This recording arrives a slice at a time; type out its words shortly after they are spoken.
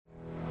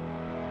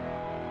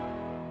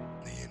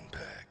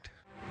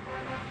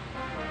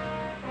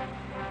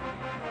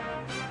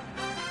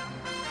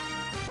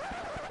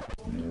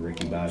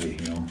about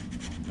it.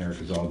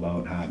 America's all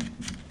about hot,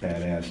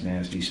 badass,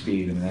 nasty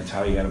speed. I mean, that's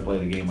how you got to play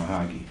the game of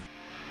hockey.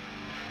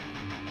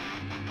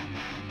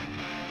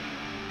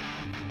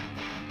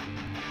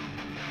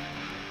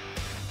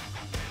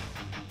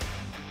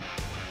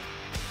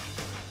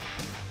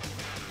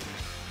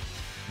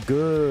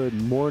 Good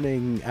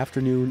morning,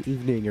 afternoon,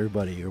 evening,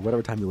 everybody, or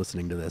whatever time you're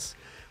listening to this.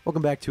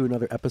 Welcome back to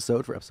another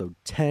episode, for episode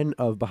 10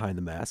 of Behind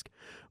the Mask.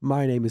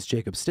 My name is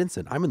Jacob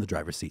Stinson. I'm in the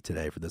driver's seat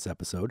today for this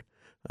episode,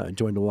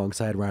 joined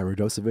alongside Ryan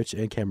Radosevich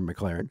and Cameron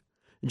McLaren.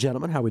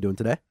 Gentlemen, how are we doing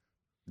today?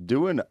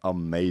 Doing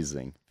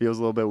amazing. Feels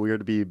a little bit weird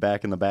to be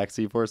back in the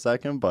backseat for a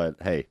second, but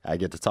hey, I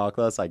get to talk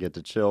less, I get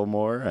to chill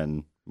more,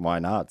 and why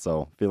not?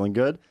 So feeling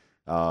good.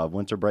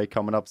 Winter break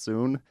coming up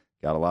soon.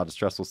 Got a lot of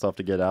stressful stuff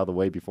to get out of the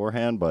way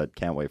beforehand, but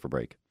can't wait for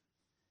break.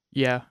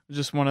 Yeah,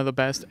 just one of the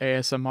best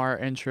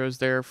ASMR intros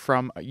there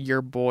from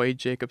your boy,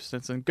 Jacob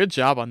Stinson. Good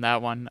job on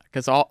that one,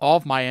 because all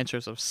of my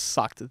intros have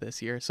sucked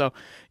this year. So,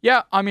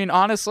 yeah, I mean,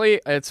 honestly,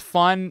 it's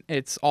fun.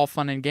 It's all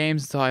fun and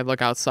games until I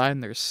look outside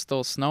and there's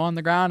still snow on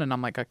the ground, and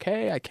I'm like,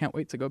 okay, I can't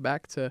wait to go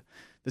back to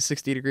the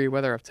 60-degree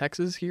weather of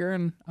Texas here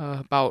in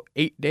about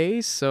 8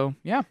 days. So,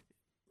 yeah.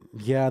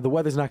 Yeah, the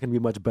weather's not going to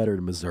be much better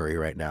in Missouri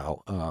right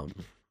now.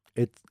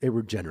 It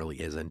generally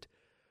isn't.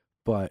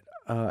 But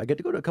I get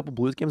to go to a couple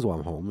Blues games while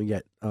I'm home. We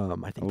get,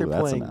 I think they're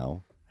playing.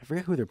 I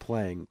forget who they're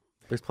playing.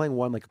 They're playing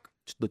one like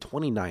the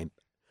 29th.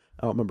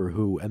 I don't remember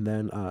who. And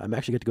then I'm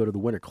actually get to go to the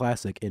Winter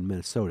Classic in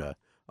Minnesota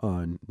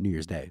on New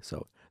Year's Day.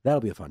 So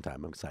that'll be a fun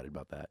time. I'm excited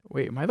about that.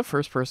 Wait, am I the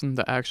first person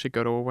to actually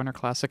go to a Winter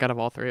Classic out of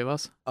all three of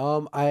us?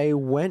 I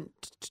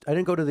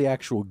didn't go to the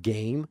actual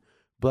game,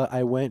 but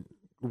I went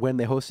when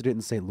they hosted it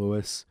in St.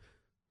 Louis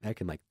back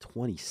in like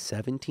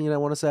 2017, I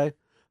want to say.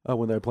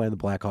 When they were playing the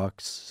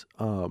Blackhawks,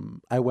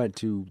 I went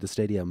to the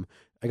stadium.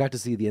 I got to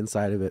see the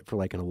inside of it for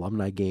like an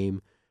alumni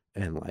game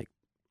and like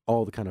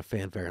all the kind of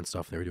fanfare and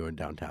stuff they were doing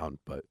downtown,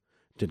 but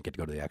didn't get to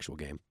go to the actual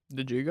game.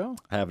 Did you go?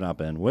 I have not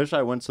been. Wish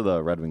I went to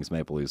the Red Wings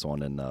Maple Leafs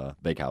one in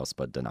Big House,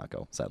 but did not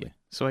go, sadly. Yeah.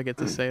 So I get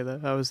to say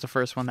that I was the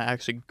first one to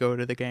actually go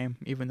to the game,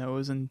 even though it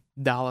was in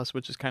Dallas,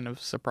 which is kind of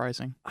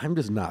surprising. I'm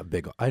just not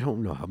big. I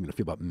don't know how I'm going to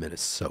feel about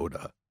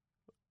Minnesota.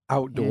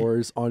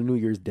 Outdoors on New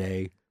Year's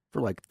Day for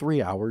like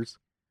 3 hours.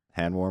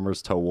 Hand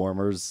warmers, toe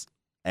warmers,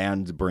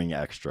 and bring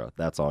extra.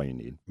 That's all you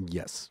need.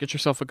 Yes. Get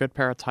yourself a good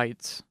pair of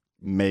tights.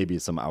 Maybe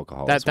some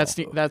alcohol. That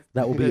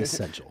will be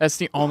essential. That's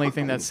the only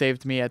thing that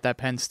saved me at that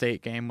Penn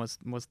State game was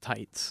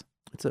tights.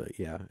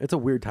 It's a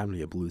weird time to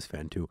be a Blues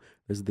fan too.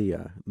 There's they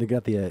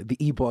got the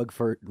e-bug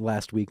for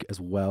last week as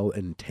well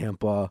in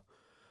Tampa.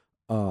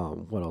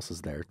 What else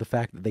is there? The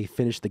fact that they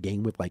finished the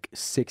game with like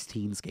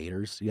 16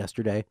 skaters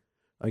yesterday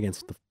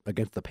against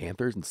the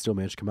Panthers and still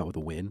managed to come out with a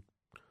win.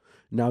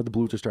 Now the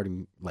Blues are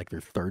starting like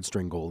their third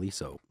string goalie,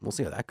 so we'll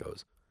see how that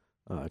goes.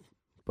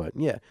 But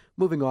yeah,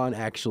 moving on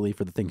actually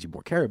for the things you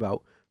more care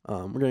about,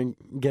 we're going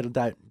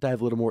to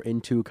dive a little more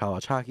into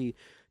college hockey,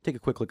 take a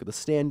quick look at the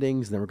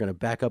standings, and then we're going to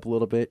back up a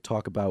little bit,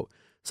 talk about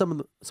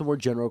some more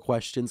general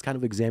questions, kind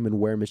of examine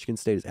where Michigan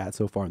State is at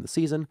so far in the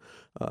season,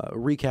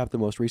 recap the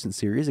most recent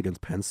series against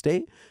Penn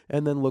State,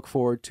 and then look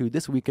forward to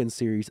this weekend's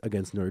series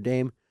against Notre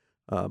Dame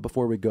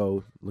before we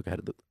go look ahead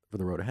for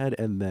the road ahead,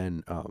 and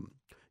then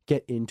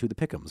get into the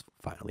pick'ems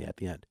finally at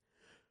the end.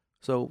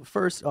 So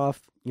first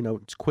off,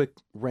 just quick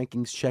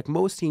rankings check.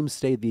 Most teams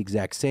stayed the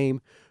exact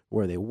same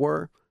where they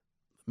were.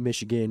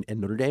 Michigan and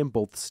Notre Dame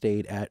both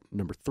stayed at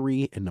number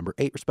 3 and number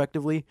 8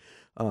 respectively.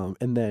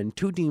 And then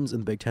two teams in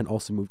the Big Ten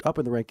also moved up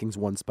in the rankings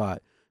one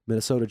spot.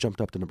 Minnesota jumped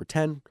up to number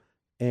 10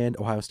 and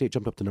Ohio State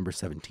jumped up to number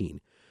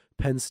 17.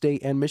 Penn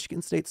State and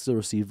Michigan State still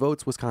received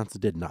votes. Wisconsin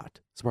did not,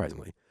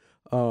 surprisingly.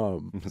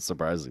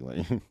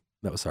 Surprisingly.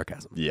 That was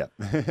sarcasm. Yeah.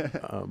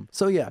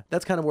 So yeah,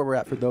 that's kind of where we're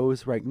at for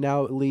those right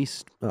now, at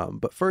least.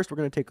 But first, we're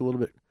going to take a little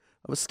bit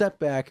of a step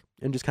back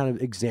and just kind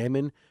of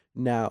examine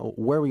now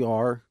where we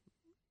are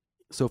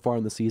so far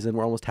in the season.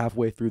 We're almost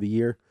halfway through the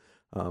year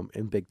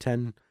in Big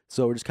Ten,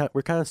 so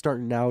we're kind of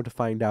starting now to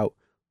find out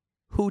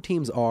who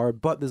teams are.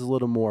 But there's a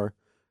little more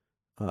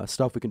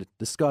stuff we can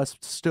discuss.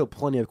 Still,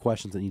 plenty of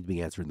questions that need to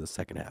be answered in the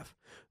second half.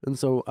 And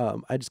so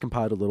I just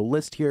compiled a little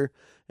list here,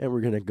 and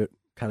we're going to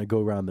kind of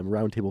go around them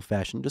roundtable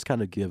fashion, just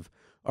kind of give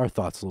our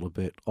thoughts a little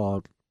bit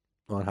on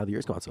how the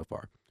year's gone so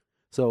far.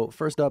 So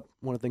first up,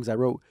 one of the things I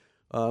wrote,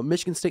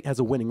 Michigan State has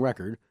a winning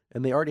record,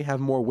 and they already have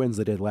more wins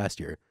than they did last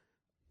year.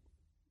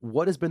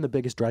 What has been the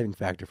biggest driving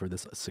factor for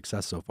this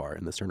success so far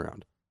in this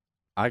turnaround?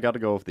 I got to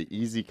go with the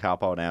easy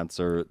cop-out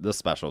answer, the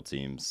special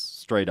teams.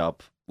 Straight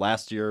up,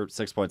 last year,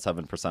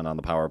 6.7% on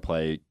the power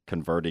play,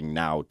 converting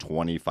now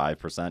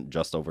 25%,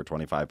 just over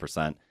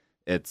 25%.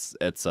 It's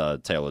a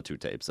tale of two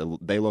tapes.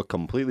 They look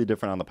completely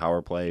different on the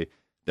power play.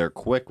 They're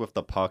quick with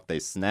the puck. They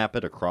snap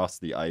it across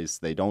the ice.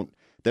 They don't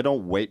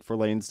wait for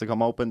lanes to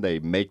come open. They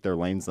make their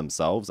lanes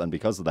themselves. And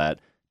because of that,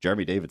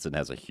 Jeremy Davidson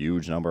has a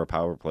huge number of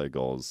power play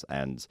goals,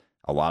 and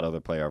a lot of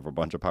other players have a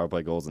bunch of power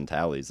play goals and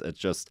tallies. It's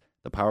just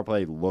the power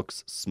play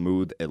looks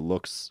smooth. It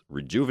looks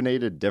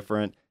rejuvenated,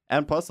 different,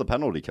 And plus the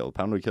penalty kill.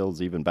 Penalty kill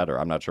is even better.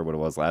 I'm not sure what it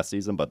was last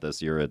season, but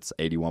this year it's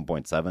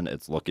 81.7.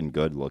 It's looking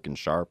good, looking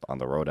sharp on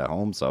the road at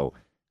home. So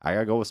I got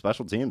to go with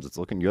special teams. It's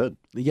looking good.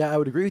 Yeah, I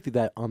would agree with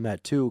you on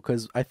that too,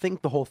 because I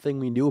think the whole thing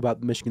we knew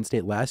about Michigan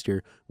State last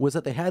year was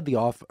that they had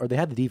they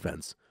had the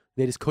defense.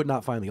 They just could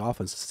not find the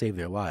offense to save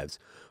their lives.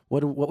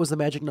 What was the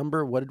magic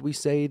number? What did we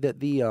say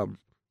that the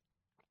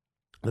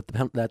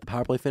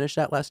power play finished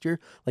at last year?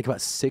 Like about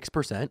 6%.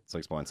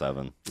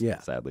 6.7. Yeah.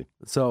 Sadly.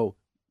 So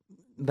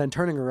then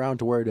turning around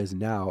to where it is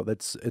now,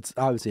 it's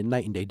obviously a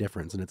night and day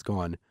difference, and it's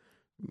gone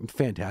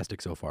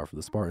fantastic so far for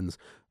the Spartans.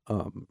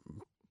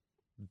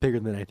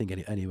 Bigger than I think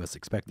any of us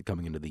expected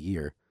coming into the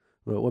year.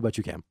 What about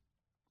you, Cam?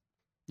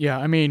 Yeah,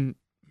 I mean,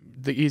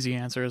 the easy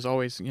answer is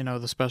always,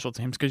 the special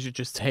teams, because you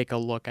just take a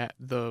look at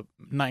the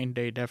night and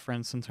day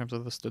difference in terms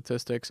of the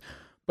statistics.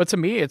 But to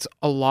me, it's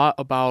a lot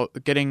about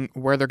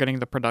where they're getting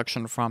the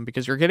production from,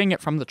 because you're getting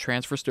it from the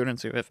transfer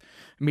students who have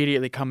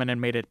immediately come in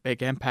and made a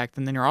big impact.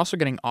 And then you're also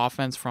getting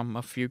offense from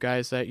a few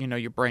guys that,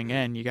 you bring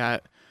in. You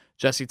got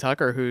Jesse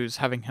Tucker, who's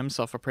having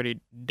himself a pretty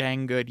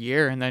dang good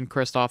year. And then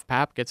Christoph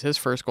Papp gets his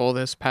first goal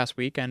this past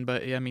weekend.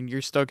 But, I mean,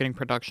 you're still getting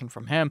production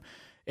from him.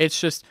 It's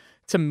just,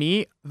 to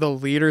me, the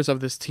leaders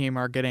of this team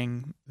are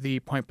getting the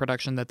point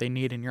production that they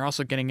need. And you're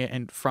also getting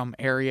it from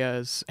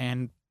areas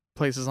and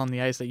places on the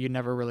ice that you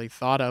never really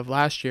thought of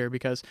last year,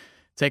 because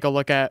take a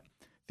look at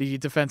the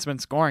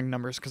defenseman scoring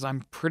numbers, because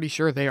I'm pretty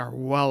sure they are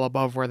well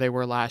above where they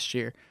were last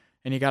year.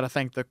 And you got to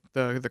thank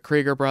the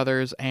Krieger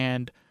brothers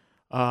and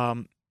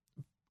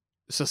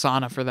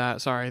Sassana for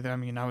that. Sorry. I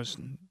mean,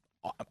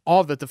 all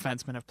of the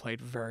defensemen have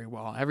played very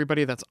well.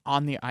 Everybody that's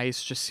on the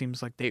ice just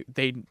seems like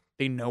they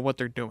know what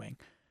they're doing.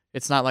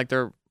 It's not like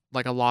they're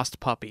like a lost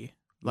puppy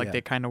like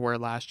they kind of were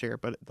last year,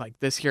 but like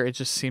this year, it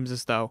just seems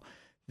as though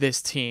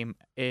this team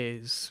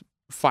is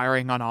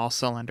firing on all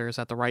cylinders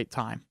at the right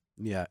time.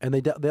 Yeah, and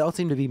they all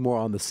seem to be more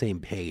on the same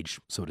page,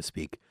 so to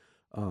speak,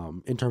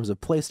 in terms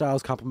of play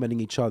styles, complementing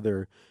each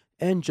other,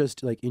 and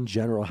just like in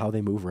general how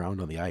they move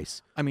around on the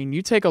ice. I mean,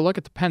 you take a look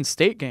at the Penn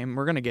State game,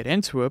 we're going to get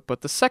into it,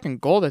 but the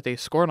second goal that they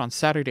scored on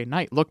Saturday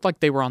night looked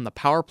like they were on the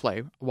power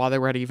play while they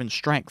were at even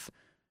strength.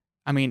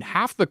 I mean,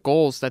 half the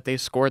goals that they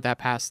scored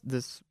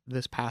this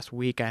past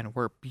weekend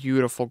were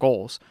beautiful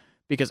goals,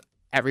 because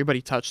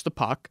everybody touched the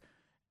puck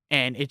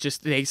and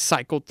they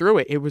cycled through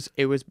it. It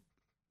was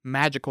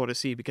magical to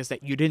see, because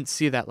that you didn't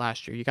see that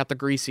last year. You got the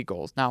greasy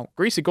goals. Now,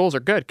 greasy goals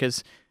are good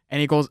because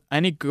any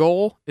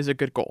goal is a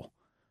good goal.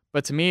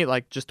 But to me,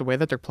 like, just the way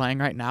that they're playing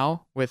right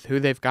now with who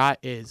they've got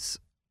is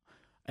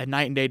a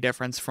night and day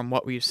difference from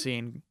what we've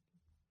seen.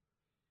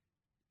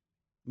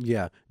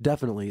 Yeah,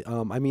 definitely.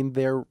 I mean,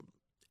 they're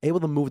able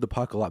to move the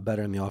puck a lot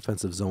better in the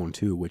offensive zone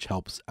too, which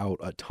helps out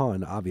a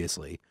ton,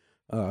 obviously.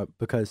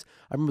 Because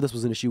I remember this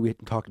was an issue we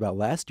talked about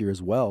last year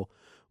as well,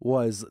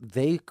 was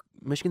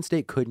Michigan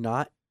State could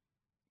not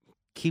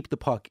keep the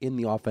puck in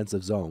the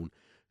offensive zone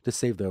to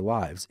save their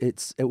lives.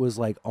 It was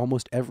like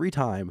almost every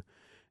time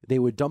they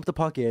would dump the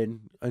puck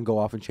in and go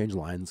off and change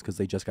lines because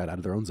they just got out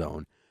of their own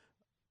zone.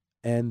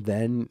 And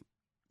then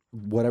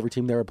whatever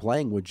team they were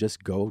playing would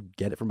just go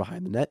get it from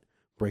behind the net,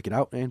 break it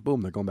out, and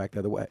boom, they're going back the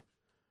other way.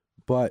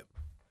 But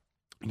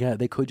yeah,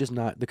 they could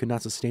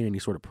not sustain any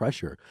sort of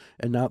pressure,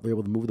 and now they're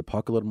able to move the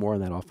puck a little more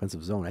in that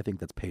offensive zone. I think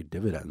that's paid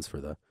dividends for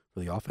the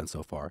offense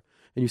so far.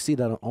 And you see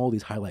that on all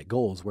these highlight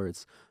goals where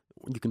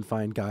you can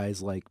find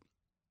guys like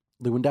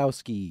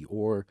Lewandowski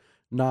or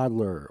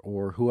Nodler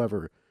or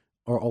whoever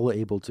are all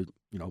able to,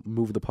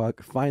 move the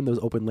puck, find those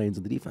open lanes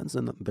in the defense,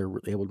 and they're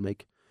able to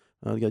make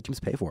the other teams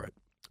pay for it.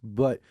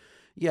 But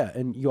yeah,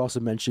 and you also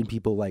mentioned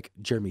people like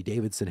Jeremy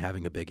Davidson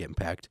having a big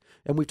impact,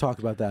 and we've talked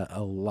about that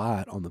a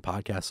lot on the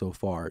podcast so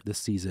far this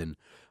season,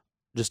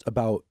 just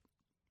about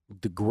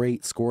the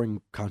great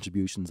scoring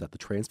contributions that the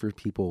transfer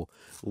people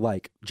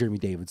like Jeremy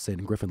Davidson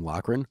and Griffin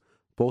Loughran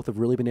both have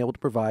really been able to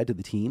provide to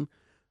the team,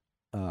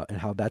 and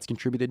how that's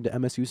contributed to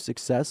MSU's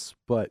success.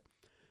 But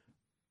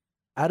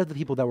out of the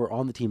people that were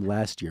on the team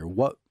last year,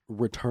 what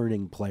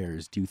returning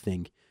players do you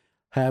think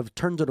have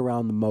turned it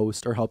around the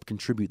most or helped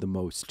contribute the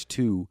most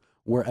to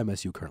where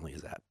MSU currently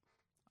is at?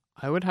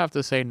 I would have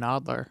to say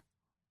Nodler.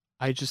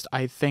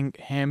 I think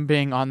him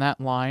being on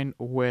that line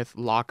with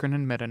Loughran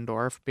and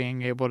Middendorf,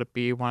 being able to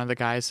be one of the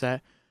guys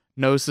that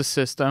knows the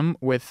system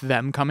with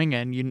them coming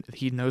in.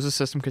 He knows the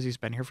system because he's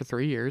been here for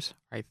 3 years,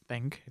 I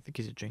think. I think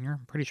he's a junior.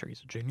 I'm pretty sure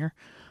he's a junior.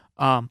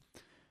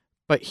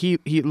 But he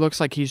looks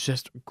like he's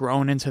just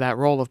grown into that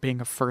role of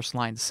being a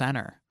first-line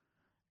center.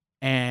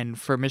 And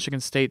for Michigan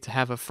State to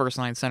have a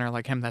first-line center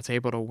like him that's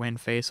able to win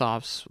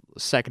faceoffs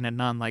second to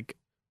none, like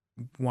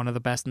one of the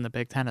best in the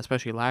Big Ten,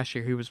 especially last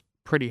year, he was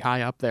pretty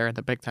high up there in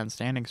the Big Ten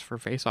standings for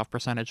faceoff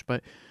percentage.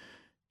 But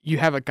you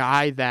have a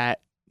guy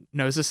that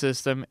knows the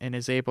system and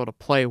is able to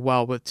play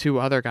well with two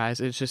other guys.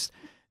 It's just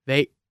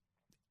I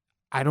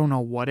don't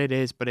know what it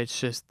is, but it's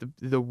just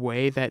the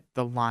way that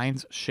the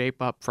lines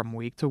shape up from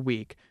week to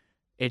week.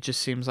 It just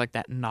seems like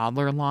that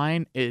Nodler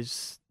line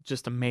is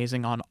just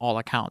amazing on all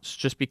accounts,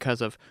 just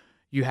because of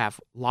You have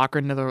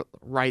Locker to the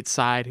right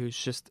side, who's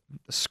just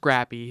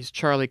scrappy. He's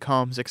Charlie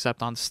Combs,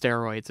 except on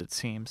steroids, it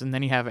seems. And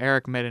then you have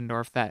Eric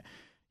Middendorf that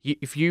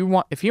if he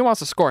wants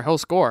to score, he'll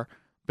score,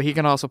 but he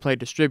can also play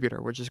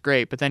distributor, which is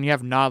great. But then you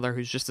have Nodler,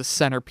 who's just the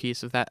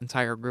centerpiece of that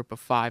entire group of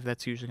 5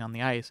 that's usually on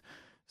the ice.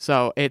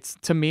 So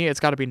to me, it's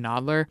got to be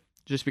Nodler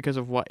just because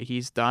of what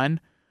he's done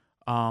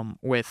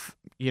with,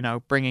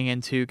 bringing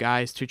in 2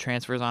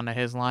 transfers onto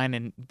his line,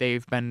 and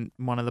they've been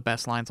one of the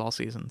best lines all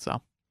season.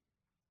 So,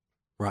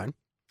 Ryan?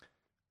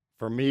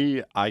 For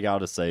me, I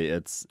gotta say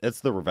it's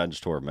the revenge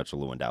tour of Mitchell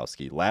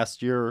Lewandowski.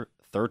 Last year,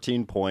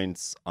 13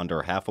 points,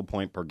 under half a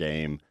point per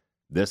game.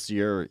 This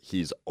year,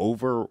 he's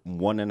over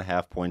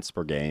 1.5 points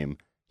per game.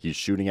 He's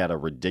shooting at a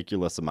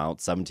ridiculous amount,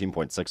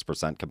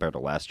 17.6% compared to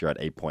last year at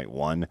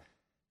 8.1.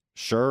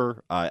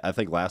 Sure, I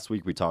think last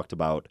week we talked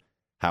about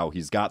how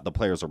he's got the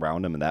players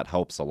around him, and that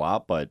helps a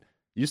lot, but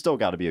you still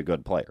got to be a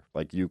good player.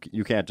 Like, you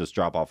can't just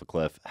drop off a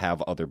cliff,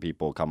 have other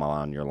people come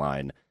on your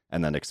line,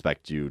 and then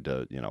expect you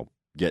to,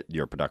 get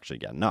your production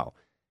again. No,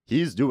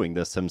 he's doing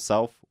this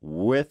himself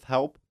with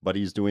help, but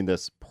he's doing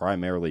this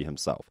primarily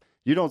himself.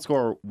 You don't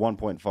score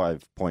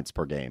 1.5 points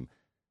per game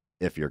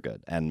if you're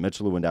good. And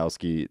Mitchell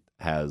Lewandowski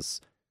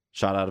has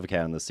shot out of a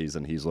cannon this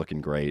season. He's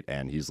looking great,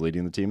 and he's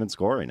leading the team in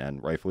scoring,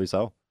 and rightfully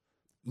so.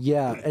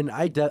 Yeah, and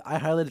I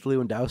highlighted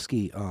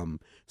Lewandowski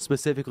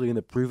specifically in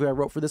the preview I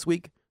wrote for this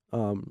week.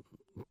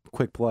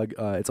 Quick plug,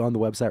 it's on the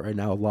website right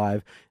now,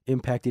 live,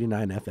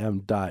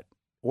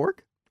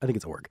 impact89fm.org. I think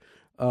it's org.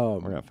 We're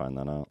going to find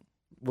that out.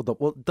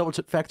 We'll double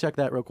fact check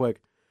that real quick.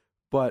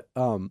 But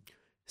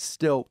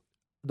still,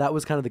 that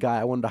was kind of the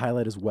guy I wanted to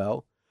highlight as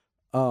well.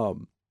 But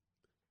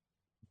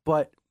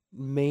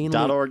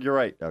mainly... .org, you're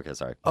right. Okay,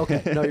 sorry.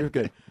 Okay, no, you're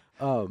good.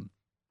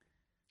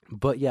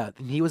 But yeah,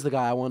 he was the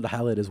guy I wanted to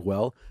highlight as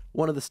well.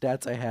 One of the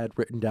stats I had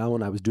written down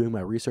when I was doing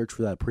my research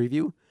for that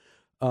preview,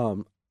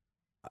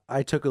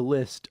 I took a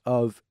list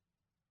of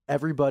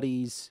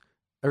everybody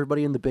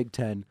in the Big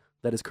Ten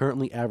that is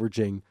currently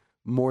averaging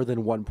more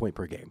than 1 point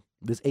per game.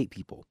 There's 8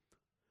 people.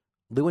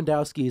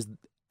 Lewandowski is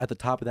at the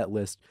top of that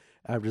list,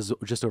 averages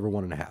just over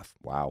 1.5.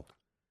 Wow.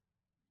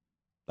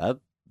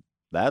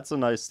 That's a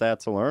nice stat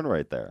to learn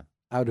right there.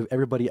 Out of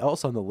everybody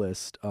else on the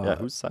list.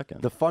 Who's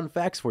second? The fun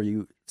facts for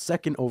you,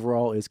 second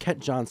overall is Kent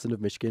Johnson of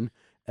Michigan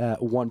at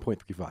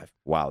 1.35.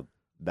 Wow.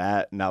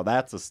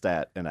 That's a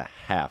stat and a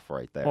half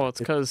right there. Well, it's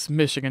because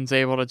Michigan's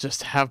able to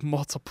just have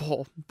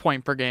multiple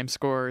point per game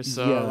scores.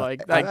 So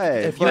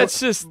hey, let's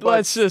just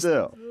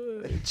still.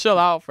 chill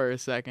out for a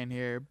second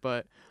here.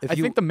 But If I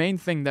you- think the main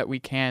thing that we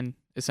can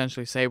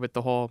essentially say with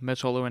the whole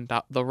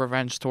the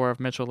revenge tour of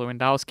Mitchell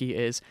Lewandowski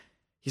is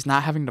he's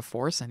not having to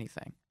force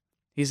anything.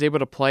 He's able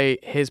to play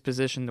his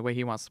position the way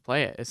he wants to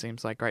play it, it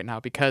seems like right now,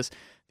 because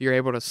you're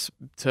able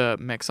to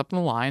mix up the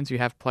lines. You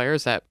have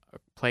players that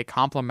play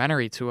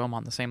complementary to him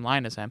on the same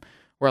line as him,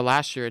 where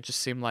last year it just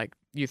seemed like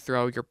you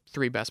throw your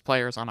 3 best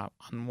players on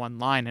one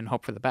line and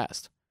hope for the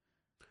best.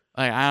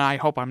 I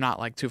hope I'm not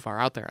like too far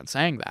out there on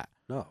saying that.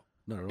 No,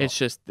 not at all. It's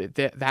just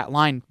that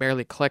line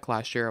barely clicked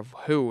last year of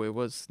who? It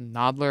was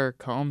Nodler,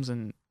 Combs,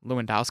 and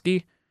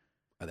Lewandowski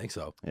I think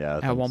so. Yeah.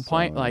 at one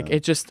point.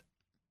 It just...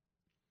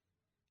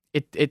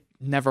 It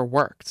never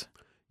worked.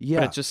 Yeah.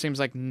 But it just seems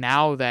like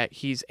now that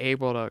he's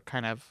able to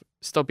kind of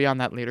still be on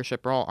that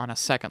leadership role on a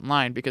second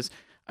line, because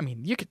I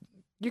mean you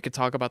could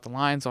talk about the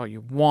lines all you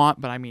want,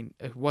 but I mean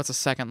what's a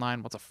second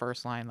line? What's a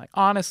first line? Like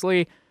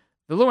honestly,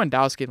 the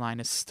Lewandowski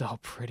line is still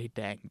pretty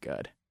dang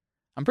good.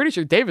 I'm pretty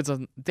sure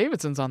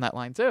Davidson's on that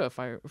line too, if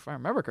I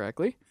remember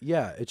correctly.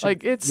 Yeah.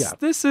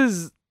 This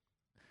is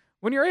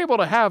when you're able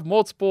to have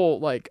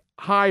multiple like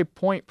high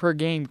point per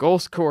game goal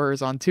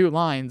scorers on 2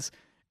 lines,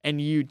 and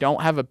you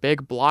don't have a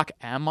big block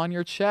M on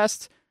your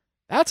chest,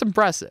 that's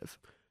impressive.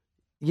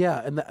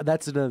 Yeah, and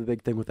that's another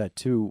big thing with that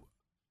too.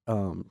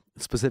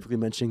 Specifically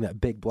mentioning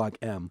that big block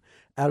M.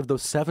 Out of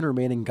those 7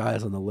 remaining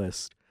guys on the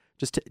list,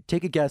 just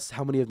take a guess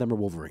how many of them are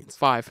Wolverines.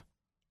 5.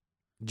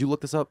 Did you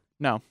look this up?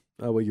 No.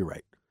 Oh, well, you're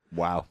right.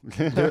 Wow.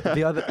 And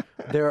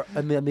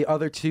then the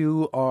other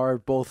 2 are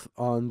both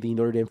on the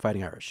Notre Dame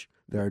Fighting Irish.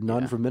 There are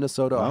none from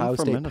Minnesota, Ohio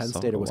State, Penn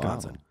State, or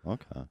Wisconsin. Wow.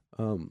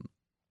 Okay.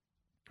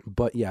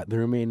 But yeah, the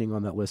remaining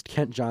on that list: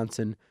 Kent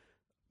Johnson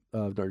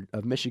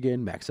of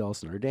Michigan, Max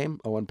Ellis, Notre Dame,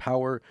 Owen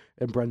Power,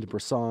 and Brendan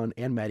Brisson,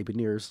 and Matty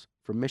Beniers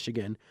from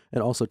Michigan,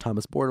 and also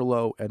Thomas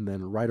Bordelot, and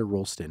then Ryder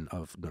Rolston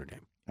of Notre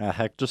Dame.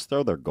 Heck, just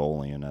throw their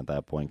goalie in at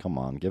that point. Come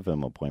on, give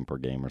him a point per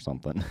game or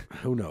something.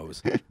 Who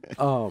knows?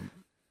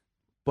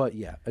 But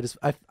yeah,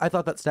 I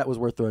thought that stat was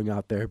worth throwing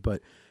out there.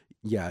 But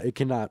yeah,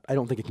 I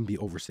don't think it can be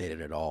overstated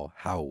at all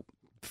how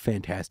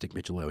fantastic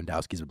Mitchell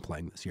Lewandowski's been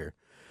playing this year,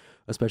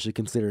 especially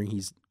considering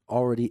he's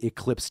already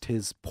eclipsed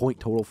his point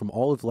total from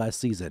all of last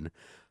season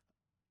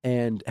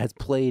and has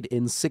played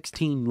in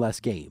 16 less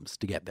games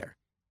to get there.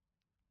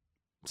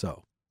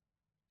 So,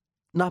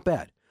 not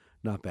bad.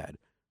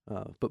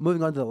 But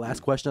moving on to the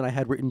last question I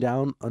had written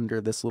down under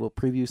this little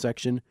preview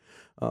section,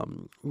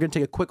 I'm going to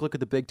take a quick look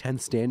at the Big Ten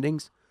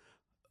standings.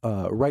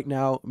 Right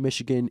now,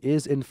 Michigan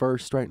is in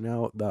first right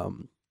now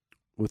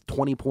with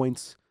 20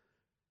 points.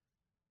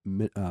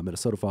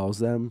 Minnesota follows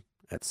them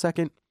at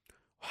second.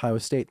 Ohio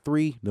State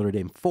 3, Notre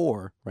Dame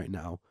 4 right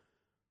now.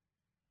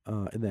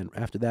 And then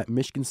after that,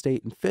 Michigan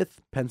State in 5th,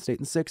 Penn State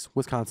in 6th,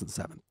 Wisconsin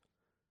 7th.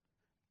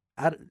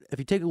 If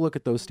you take a look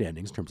at those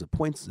standings in terms of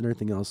points and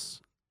everything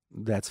else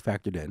that's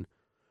factored in,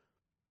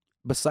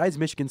 besides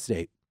Michigan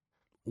State,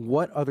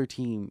 what other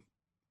team,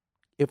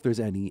 if there's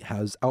any,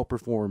 has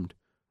outperformed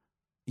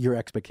your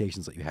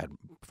expectations that you had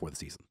before the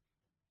season?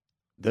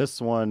 This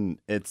one,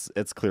 it's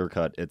clear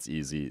cut. It's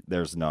easy.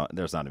 There's not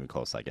even a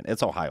close second.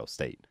 It's Ohio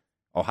State.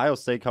 Ohio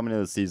State coming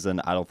into the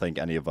season, I don't think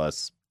any of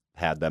us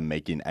had them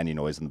making any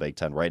noise in the Big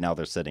Ten. Right now,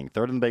 they're sitting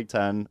third in the Big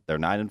Ten. They're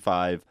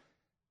 9-5.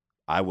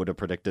 I would have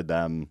predicted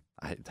them.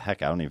 I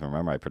don't even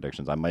remember my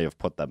predictions. I may have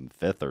put them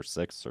 5th or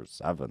 6th or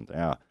 7th.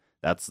 Yeah,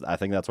 I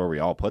think that's where we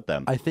all put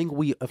them. I think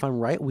if I'm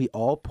right, we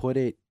all put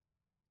it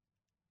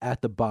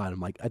at the bottom.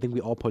 Like, I think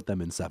we all put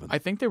them in 7th. I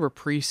think they were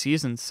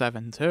preseason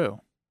 7 too.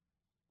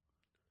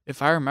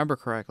 If I remember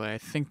correctly, I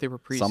think they were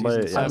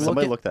preseason 7.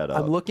 Somebody look that up.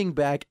 I'm looking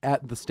back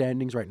at the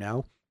standings right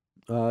now.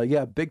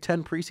 Big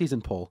Ten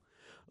preseason poll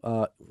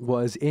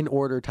was in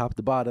order top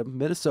to bottom: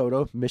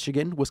 Minnesota,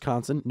 Michigan,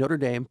 Wisconsin, Notre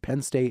Dame,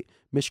 Penn State,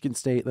 Michigan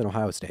State, then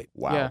Ohio State.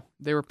 Wow. Yeah,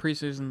 they were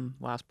preseason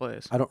last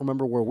place. I don't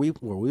remember where we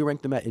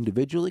ranked them at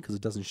individually because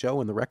it doesn't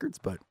show in the records,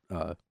 but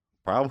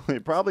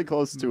probably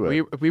close to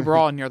it. We were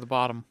all near the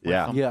bottom. with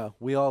Yeah. them. yeah,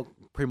 we all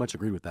pretty much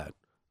agreed with that.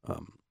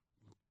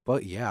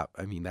 But yeah,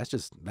 I mean, that's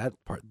just, that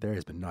part there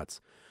has been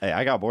nuts. Hey,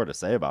 I got more to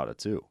say about it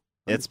too.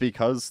 It's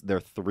because their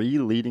 3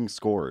 leading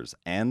scorers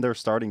and their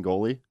starting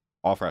goalie,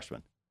 all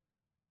freshmen.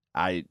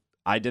 I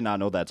did not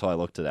know that until I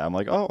looked today. I'm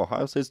like, oh,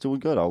 Ohio State's doing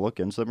good. I'll look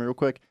into them real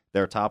quick.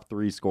 Their top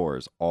 3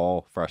 scorers,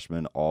 all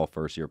freshmen, all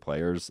first-year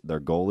players. Their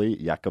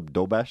goalie, Jakub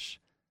Dobesh,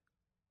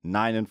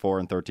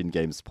 9-4 in 13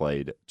 games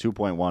played,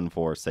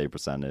 2.14 save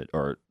percentage,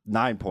 or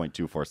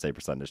 9.24 save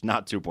percentage,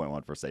 not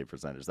 2.14 save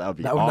percentage. That would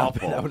be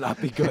awful. That would not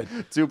be good.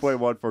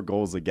 2.14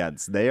 goals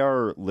against. They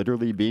are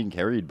literally being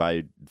carried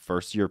by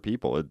first-year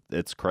people.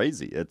 It's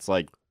crazy. It's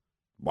like,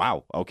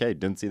 wow, okay,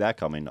 didn't see that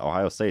coming.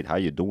 Ohio State, how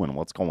you doing?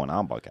 What's going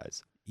on,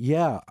 Buckeyes?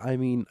 Yeah, I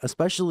mean,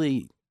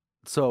 especially,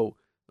 so,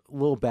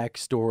 little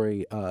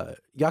backstory,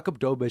 Jakub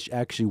Dobish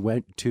actually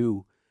went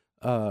to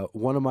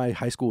one of my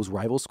high school's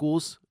rival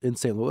schools in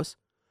St. Louis.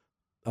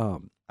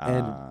 And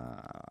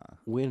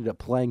we ended up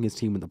playing his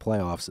team in the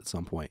playoffs at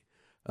some point,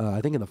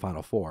 I think in the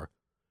Final Four.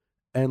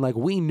 And, like,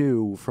 we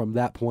knew from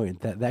that point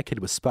that kid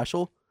was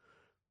special,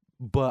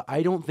 but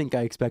I don't think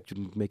I expected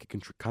him to make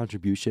a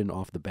contribution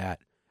off the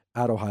bat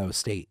at Ohio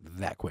State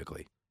that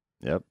quickly.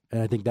 Yep.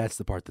 And I think that's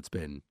the part that's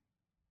been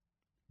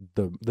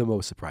the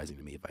most surprising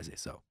to me, if I say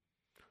so.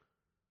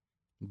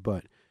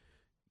 But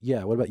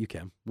yeah, what about you,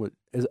 Cam?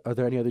 Are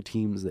there any other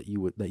teams that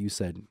you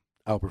said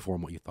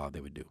outperform what you thought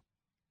they would do?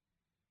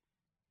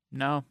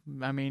 No,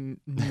 I mean,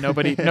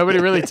 nobody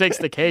really takes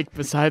the cake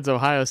besides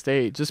Ohio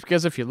State, just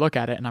because if you look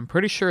at it, and I'm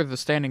pretty sure the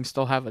standings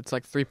still have, it's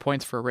like 3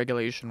 points for a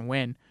regulation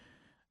win.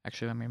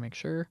 Actually, let me make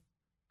sure.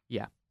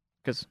 Yeah,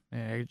 because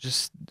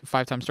just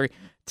 5 times 3.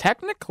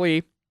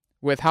 Technically,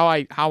 with how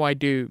I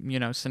do,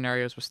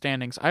 scenarios with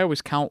standings, I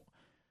always count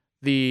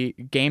the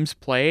games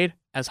played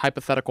as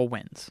hypothetical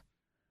wins.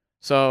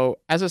 So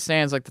as it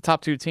stands, like the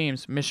top 2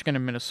 teams, Michigan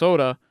and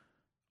Minnesota,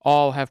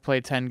 all have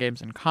played 10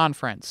 games in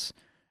conference.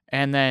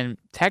 And then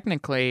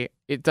technically,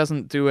 it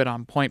doesn't do it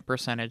on point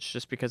percentage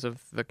just because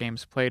of the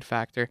games played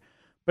factor.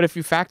 But if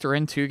you factor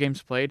in 2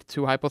 games played,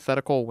 2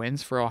 hypothetical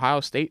wins for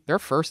Ohio State, they're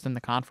first in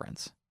the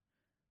conference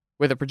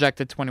with a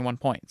projected 21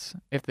 points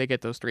if they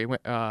get those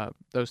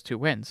 2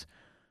 wins.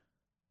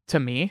 To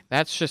me,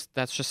 that's just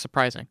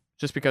surprising,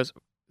 just because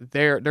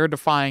they're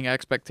defying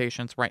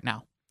expectations right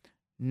now.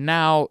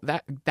 Now,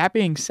 that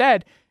being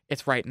said,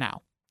 it's right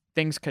now.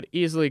 Things could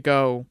easily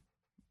go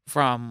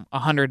from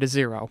 100 to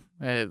 0,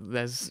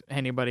 as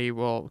anybody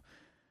will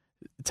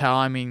tell.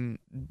 I mean,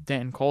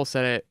 Dan Cole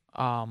said it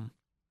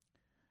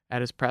at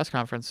his press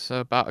conference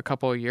about a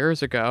couple of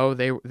years ago.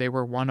 They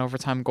were 1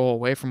 overtime goal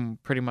away from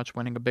pretty much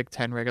winning a Big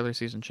Ten regular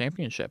season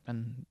championship,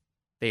 and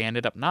they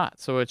ended up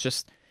not. So it's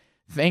just,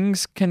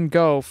 things can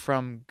go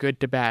from good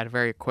to bad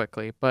very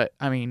quickly. But,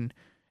 I mean,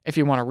 if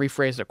you want to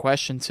rephrase the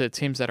question to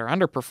teams that are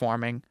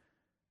underperforming,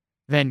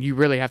 then you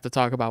really have to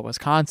talk about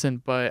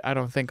Wisconsin, but I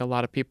don't think a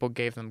lot of people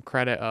gave them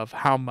credit of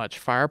how much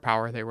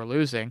firepower they were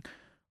losing.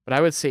 But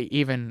I would say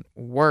even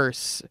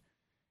worse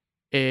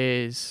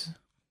is,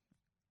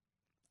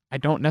 I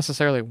don't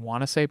necessarily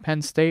want to say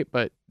Penn State,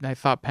 but I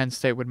thought Penn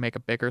State would make a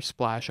bigger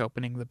splash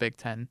opening the Big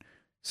Ten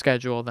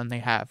schedule than they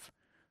have.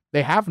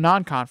 They have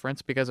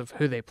non-conference because of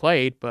who they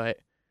played, but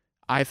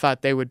I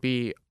thought they would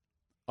be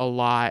a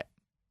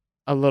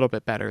little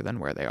bit better than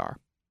where they are.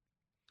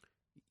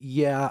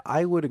 Yeah,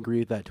 I would agree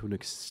with that to an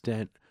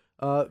extent.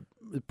 The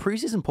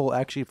preseason poll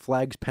actually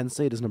flags Penn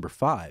State as number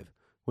 5,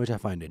 which I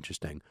find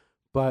interesting.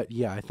 But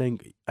yeah, I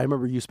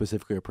remember you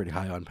specifically are pretty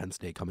high on Penn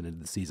State coming into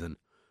the season.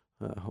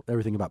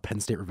 Everything about Penn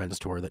State Revenge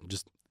Tour that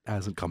just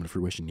hasn't come to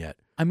fruition yet.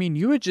 I mean,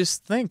 you would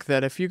just think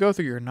that if you go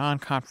through your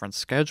non-conference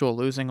schedule,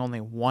 losing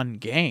only one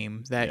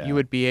game, that Yeah. you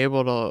would be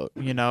able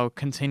to,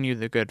 continue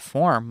the good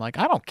form. Like,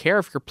 I don't care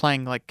if you're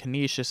playing like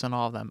Canisius and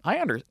all of them.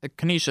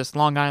 Canisius,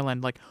 Long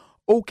Island, like,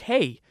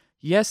 okay.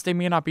 Yes, they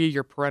may not be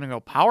your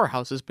perennial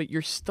powerhouses, but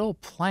you're still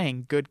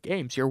playing good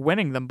games. You're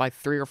winning them by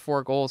 3 or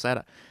 4 goals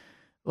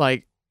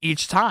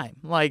each time.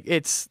 Like,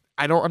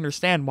 I don't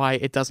understand why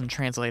it doesn't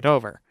translate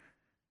over.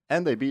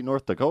 And they beat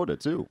North Dakota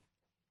too.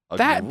 But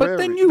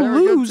then you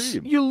very good lose.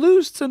 team. You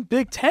lose to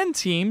Big Ten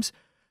teams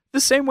the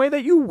same way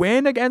that you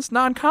win against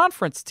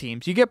non-conference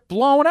teams. You get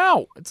blown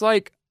out. It's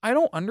like, I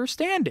don't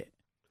understand it.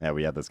 Yeah,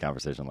 we had this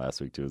conversation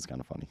last week too. It's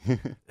kind of funny.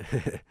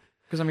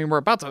 Because, I mean, we're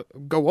about to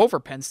go over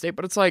Penn State,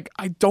 but it's like,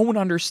 I don't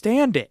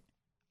understand it.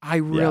 I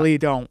really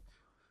don't.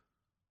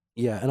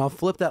 Yeah, and I'll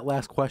flip that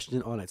last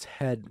question on its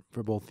head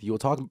for both of you. We'll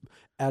talk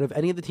out of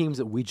any of the teams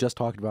that we just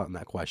talked about in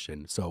that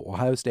question. So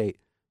Ohio State,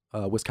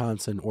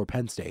 Wisconsin, or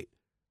Penn State.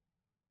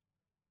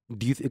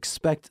 Do you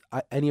expect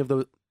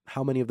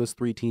how many of those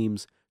 3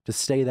 teams to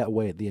stay that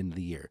way at the end of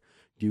the year?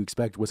 Do you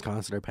expect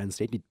Wisconsin or Penn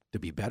State to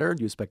be better?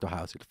 Do you expect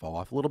Ohio State to fall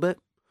off a little bit?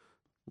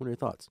 What are your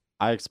thoughts?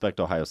 I expect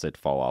Ohio State to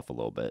fall off a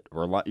little bit.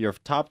 Your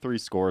top 3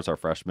 scores are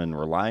freshmen.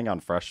 Relying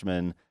on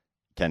freshmen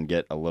can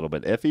get a little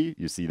bit iffy.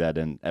 You see that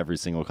in every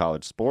single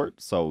college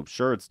sport. So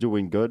sure, it's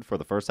doing good for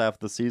the first half of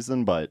the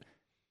season, but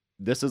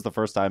this is the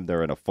first time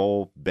they're in a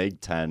full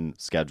Big Ten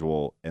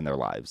schedule in their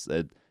lives.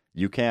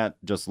 You can't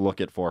just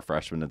look at 4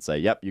 freshmen and say,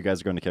 yep, you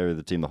guys are going to carry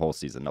the team the whole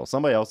season. No,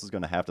 somebody else is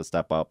going to have to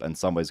step up and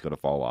somebody's going to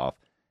fall off.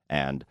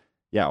 And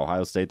yeah,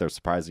 Ohio State, they're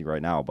surprising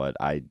right now, but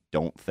I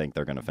don't think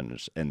they're going to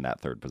finish in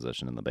that 3rd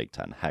position in the Big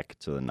Ten. Heck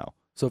to the no.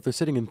 So if they're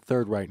sitting in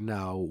 3rd right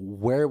now,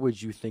 where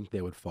would you think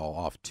they would fall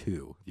off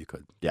to, if you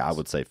could? Yeah, I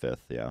would say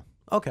 5th. Yeah.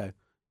 Okay.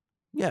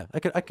 Yeah,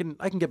 I can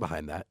get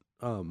behind that.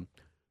 Do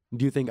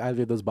you think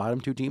either of those bottom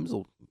 2 teams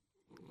will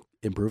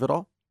improve at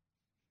all?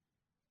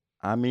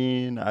 I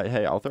mean,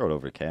 hey, I'll throw it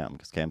over to Cam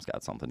because Cam's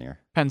got something here.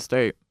 Penn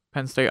State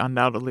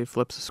undoubtedly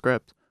flips the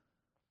script.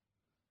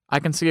 I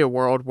can see a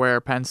world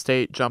where Penn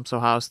State jumps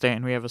Ohio State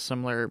and we have a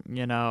similar,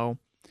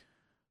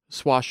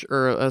 swash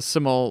or a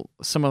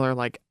similar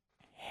like,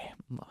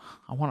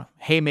 I want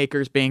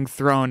haymakers being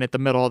thrown at the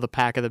middle of the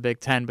pack of the Big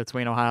Ten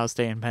between Ohio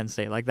State and Penn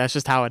State. Like, that's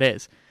just how it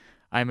is.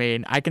 I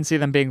mean, I can see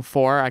them being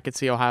 4. I could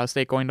see Ohio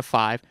State going to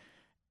 5,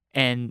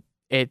 and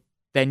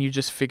then you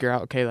just figure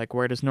out, okay, like,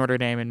 where does Notre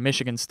Dame and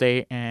Michigan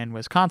State and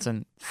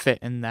Wisconsin fit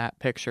in that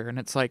picture? And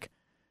it's like,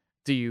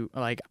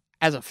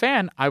 as a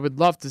fan, I would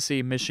love to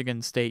see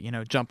Michigan State,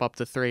 jump up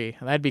to 3.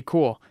 That'd be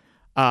cool.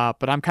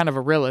 But I'm kind of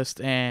a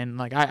realist, and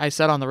like I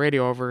said on the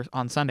radio over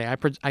on Sunday,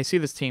 I see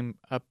this team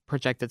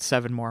projected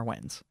 7 more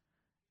wins,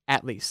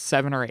 at least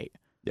 7 or 8.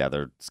 Yeah,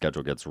 their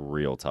schedule gets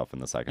real tough in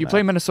the second You half.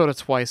 play Minnesota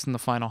twice in the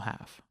final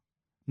half.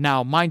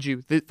 Now, mind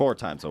you, 4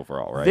 times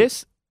overall,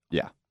 right?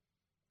 Yeah.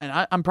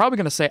 And I'm probably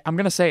going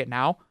to say it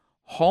now.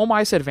 Home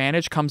ice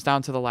advantage comes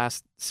down to the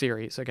last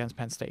series against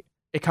Penn State.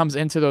 It comes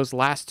into those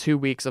last 2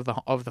 weeks of the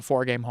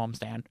 4-game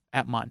homestand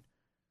at Munn.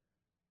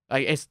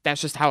 Like,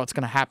 that's just how it's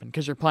going to happen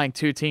because you're playing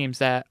 2 teams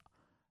that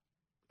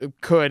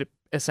could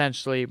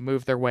essentially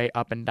move their way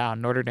up and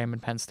down. Notre Dame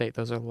and Penn State,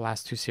 those are the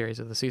last 2 series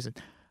of the season.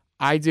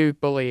 I do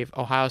believe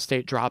Ohio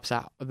State drops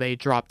out. They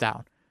drop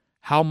down.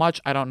 How much?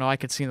 I don't know. I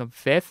could see them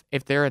 5th.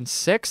 If they're in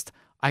 6th,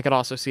 I could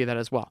also see that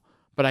as well.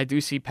 But I do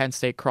see Penn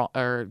State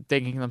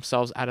digging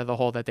themselves out of the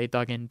hole that they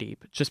dug in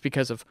deep, just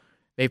because of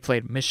they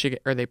played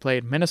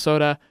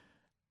Minnesota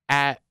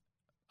at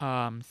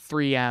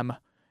 3M,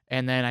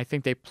 and then I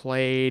think they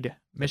played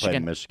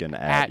Michigan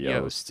at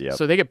Yost. Yep.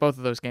 So they get both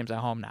of those games at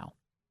home now.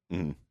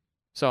 Mm-hmm.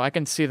 So I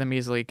can see them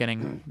easily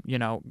getting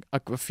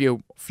a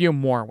few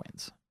more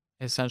wins,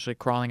 essentially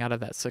crawling out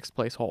of that 6th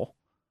place hole.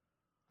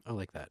 I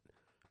like that.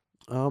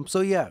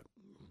 So yeah,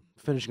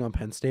 finishing on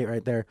Penn State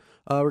right there.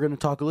 We're going to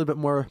talk a little bit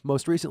more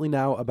most recently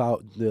now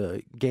about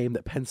the game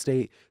that Penn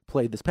State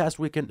played this past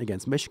weekend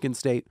against Michigan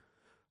State.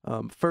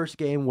 First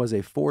game was a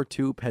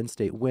 4-2 Penn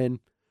State win.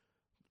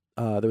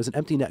 There was an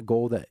empty net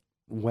goal that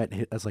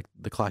hit as like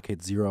the clock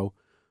hit 0.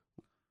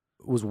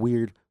 It was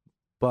weird,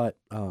 but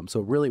so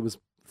really it was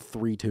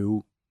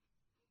 3-2,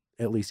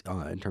 at least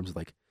in terms of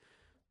like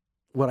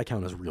what I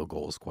count as real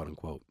goals, quote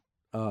unquote.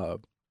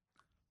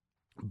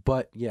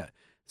 But yeah,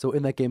 so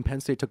in that game, Penn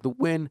State took the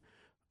win.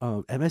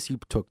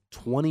 MSU took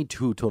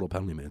 22 total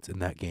penalty minutes in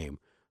that game,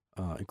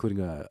 including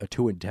a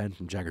 2-10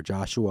 from Jagger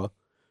Joshua.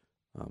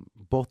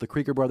 Both the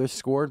Krieger brothers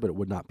scored, but it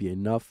would not be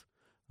enough.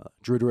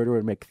 Drew DeRidder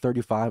would make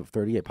 35 of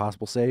 38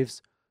 possible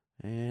saves,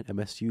 and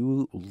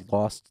MSU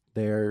lost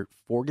their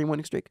 4-game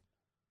winning streak.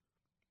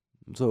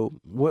 So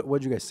what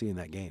did you guys see in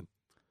that game?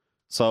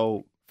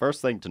 So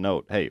first thing to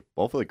note, hey,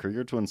 both of the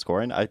Krieger twins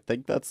scoring, I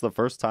think that's the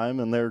first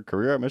time in their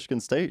career at Michigan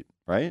State,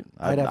 right?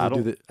 I'd have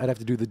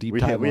to do the deep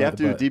dive. We have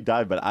to do a deep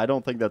dive, but I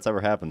don't think that's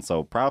ever happened.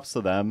 So props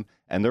to them.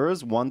 And there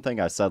is one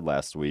thing I said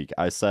last week.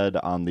 I said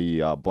on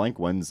the blank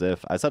wins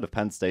if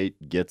Penn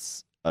State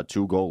gets a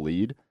 2-goal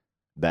lead,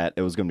 that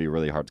it was going to be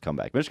really hard to come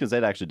back. Michigan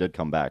State actually did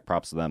come back.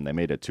 Props to them. They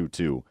made it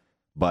 2-2.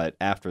 But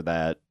after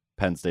that,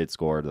 Penn State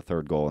scored the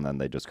third goal, and then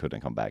they just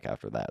couldn't come back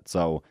after that.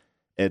 So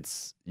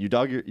it's you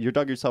dug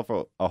yourself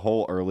a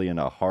hole early in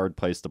a hard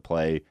place to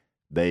play.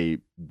 They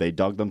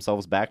dug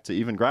themselves back to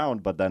even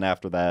ground, but then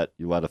after that,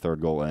 you let a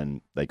third goal in.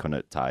 They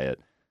couldn't tie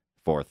it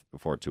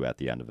 4-2 at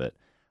the end of it.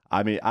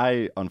 I mean,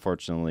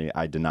 unfortunately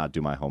I did not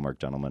do my homework,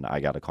 gentlemen.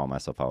 I got to call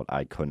myself out.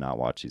 I could not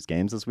watch these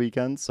games this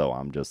weekend, so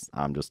I'm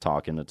just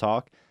talking to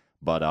talk.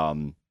 But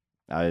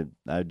I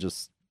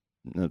just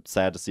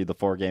sad to see the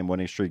 4-game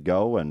winning streak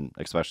go, and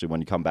especially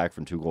when you come back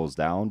from 2 goals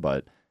down.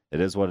 But it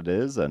is what it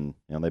is, and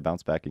they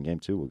bounce back in game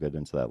 2. We'll get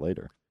into that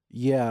later.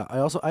 Yeah, I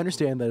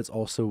understand that it's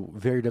also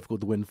very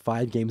difficult to win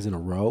 5 games in a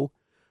row.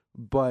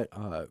 But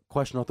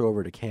question I'll throw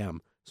over to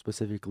Cam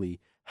specifically: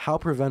 how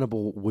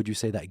preventable would you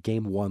say that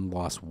game 1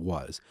 loss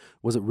was?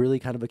 Was it really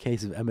kind of a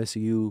case of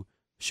MSU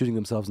shooting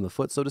themselves in the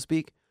foot, so to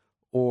speak,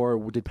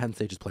 or did Penn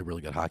State just play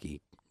really good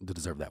hockey to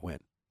deserve that win?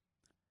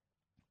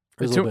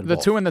 The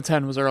 2 and the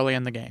 10 was early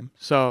in the game,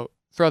 so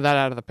throw that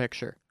out of the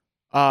picture.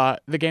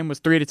 The game was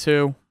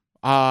 3-2.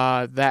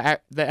 The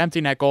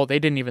empty net goal, they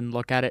didn't even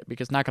look at it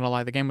because, not gonna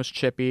lie, the game was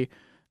chippy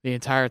the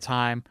entire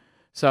time.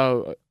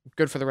 So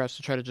good for the refs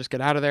to try to just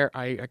get out of there.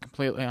 I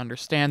completely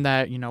understand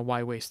that.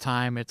 Why waste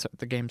time?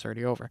 The game's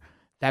already over.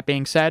 That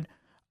being said,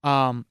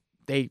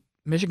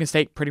 Michigan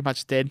State pretty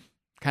much did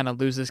kind of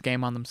lose this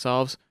game on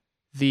themselves.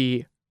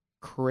 The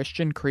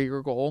Christian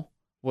Krieger goal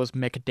was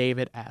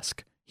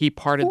McDavid-esque. He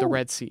parted the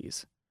Red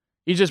Seas.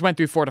 He just went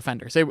through 4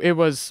 defenders. It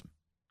was,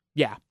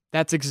 yeah,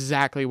 that's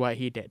exactly what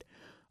he did.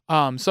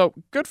 So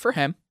good for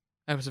him.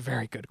 That was a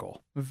very good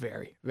goal.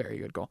 Very, very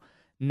good goal.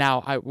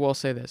 Now, I will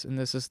say this, and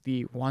this is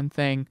the one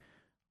thing,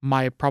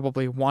 my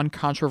probably one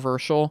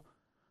controversial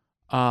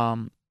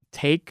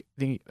take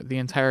the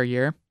entire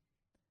year.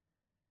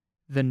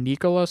 The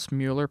Nicholas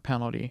Mueller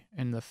penalty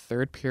in the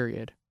 3rd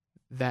period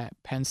that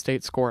Penn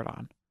State scored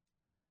on,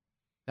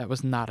 that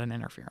was not an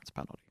interference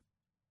penalty.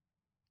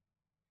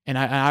 And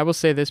I will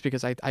say this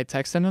because I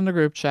texted in the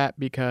group chat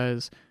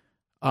because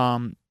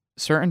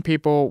certain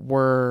people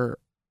were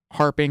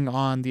harping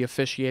on the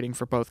officiating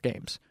for both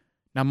games.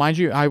 Now, mind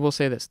you, I will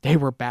say this. They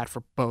were bad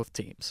for both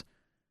teams.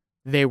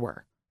 They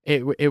were.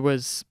 It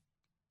was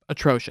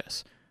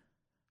atrocious.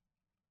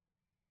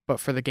 But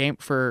for the game,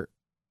 for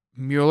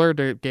Mueller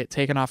to get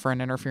taken off for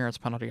an interference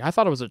penalty, I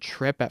thought it was a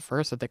trip at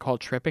first that they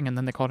called tripping and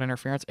then they called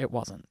interference. It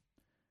wasn't.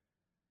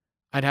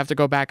 I'd have to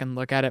go back and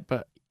look at it,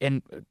 but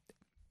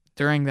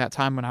during that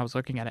time when I was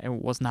looking at it, it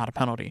was not a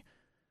penalty.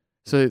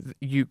 So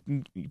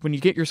when you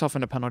get yourself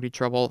into penalty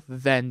trouble,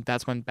 then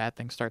that's when bad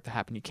things start to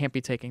happen. You can't be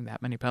taking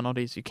that many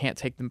penalties. You can't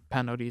take the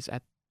penalties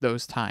at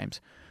those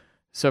times.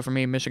 So for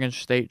me, Michigan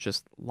State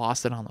just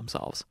lost it on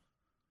themselves.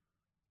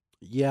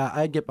 Yeah,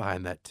 I'd get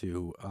behind that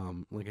too.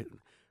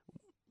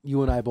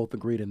 You and I both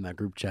agreed in that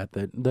group chat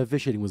that the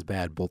officiating was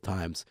bad both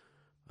times.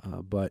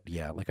 But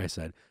yeah, like I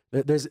said,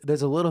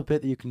 there's a little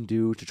bit that you can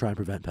do to try and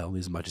prevent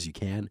penalties as much as you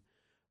can,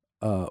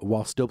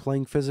 while still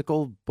playing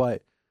physical.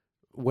 But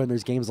when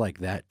there's games like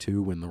that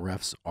too, when the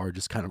refs are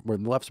just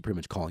when the refs are pretty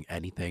much calling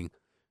anything,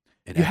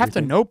 you have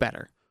to know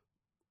better.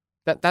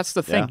 That's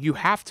the thing. Yeah. You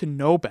have to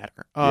know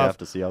better. You have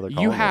to see how they're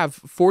calling You have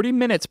 40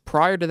 minutes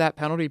prior to that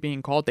penalty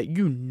being called that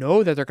you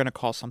know that they're going to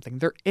call something.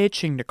 They're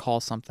itching to call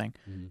something,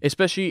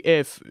 especially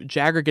if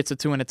Jagger gets a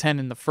 2 and a 10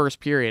 in the first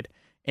period,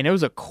 and it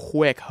was a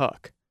quick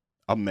hook.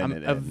 A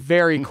minute. A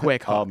very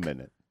quick hook. A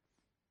minute.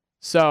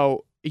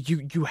 So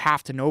you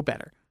have to know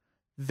better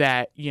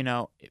that,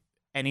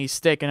 any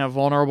stick in a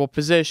vulnerable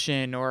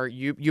position or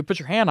you put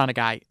your hand on a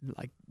guy,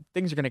 like,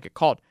 things are going to get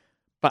called.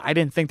 But I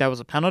didn't think that was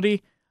a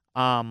penalty.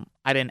 I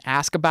didn't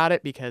ask about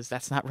it because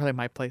that's not really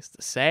my place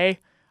to say.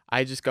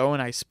 I just go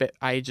and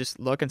I just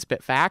look and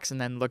spit facts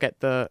and then look at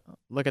the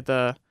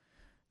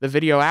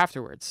video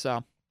afterwards.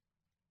 So,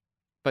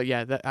 but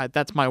yeah,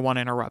 that's my one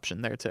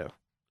interruption there too.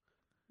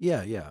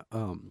 Yeah.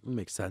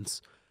 Makes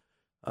sense.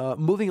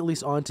 Moving at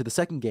least on to the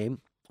second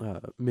game,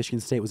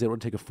 Michigan State was able to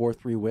take a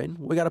 4-3 win.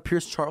 We got a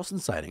Pierce Charleston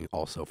sighting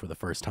also for the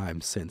first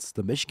time since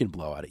the Michigan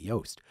blowout at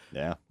Yost.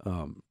 Yeah.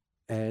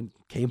 And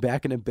came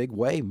back in a big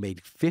way,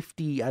 made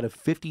 50 out of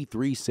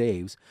 53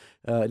 saves,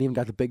 and even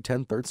got the Big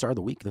Ten third star of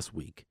the week this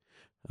week.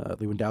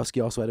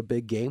 Lewandowski also had a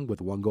big game with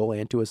 1 goal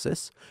and 2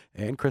 assists,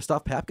 and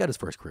Christoph Papp got his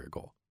first career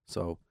goal.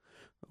 So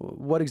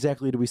what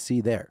exactly do we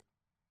see there?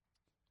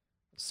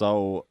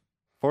 So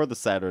for the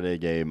Saturday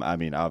game, I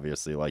mean,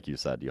 obviously, like you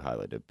said, you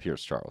highlighted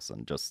Pierce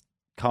Charleston, just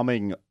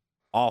coming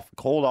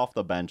cold off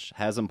the bench,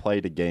 hasn't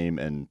played a game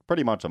in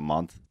pretty much a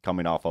month,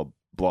 coming off a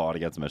blowout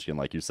against Michigan,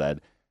 like you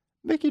said.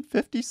 Making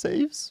 50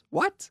 saves?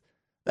 What?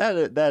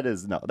 That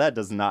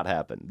does not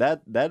happen.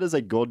 That is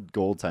a good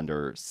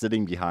goaltender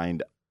sitting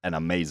behind an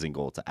amazing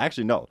goaltender.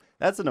 Actually, no,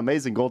 that's an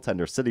amazing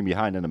goaltender sitting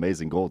behind an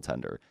amazing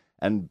goaltender.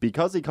 And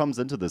because he comes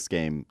into this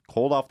game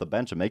cold off the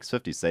bench and makes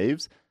 50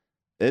 saves,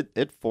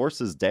 it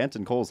forces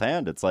Danton Cole's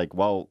hand. It's like,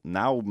 well,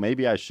 now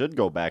maybe I should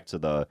go back to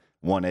the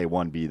 1A,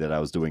 1B that I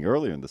was doing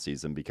earlier in the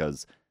season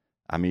because,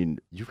 I mean,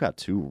 you've got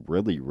 2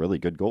 really, really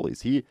good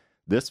goalies.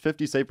 This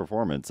 50 save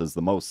performance is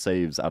the most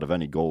saves out of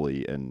any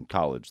goalie in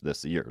college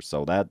this year.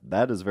 So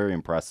that is very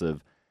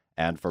impressive.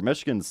 And for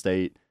Michigan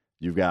State,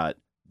 you've got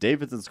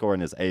Davidson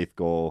scoring his 8th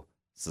goal,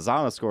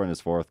 Cesana scoring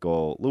his 4th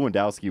goal,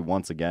 Lewandowski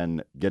once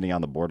again getting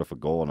on the board with a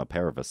goal and a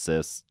pair of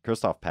assists,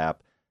 Christoph Papp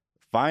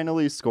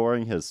finally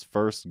scoring his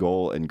first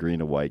goal in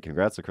green and white.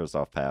 Congrats to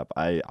Christoph Papp.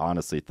 I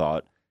honestly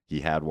thought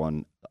he had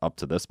one up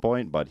to this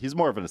point, but he's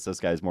more of an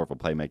assist guy. He's more of a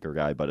playmaker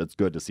guy, but it's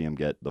good to see him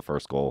get the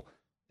first goal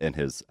in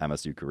his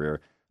MSU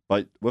career.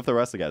 But with the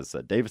rest of the guys I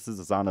said, Davidson,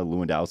 Cesana,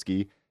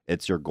 Lewandowski,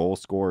 it's your goal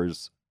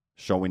scorers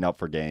showing up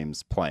for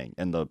games, playing.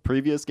 In the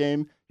previous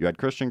game, you had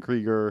Christian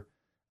Krieger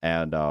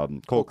and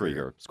Cole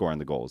Krieger scoring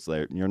the goals.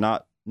 You're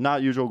not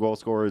usual goal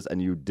scorers,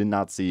 and you did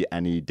not see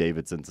any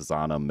Davidson,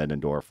 Cesana,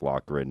 Middendorf,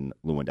 Lochgren,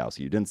 Lewandowski.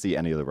 You didn't see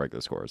any of the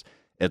regular scorers.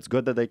 It's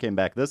good that they came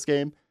back this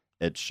game.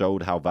 It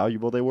showed how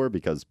valuable they were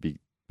because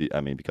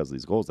of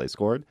these goals they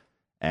scored.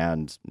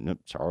 And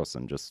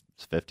Charleston just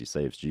 50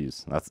 saves.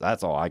 Jeez,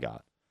 that's all I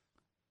got.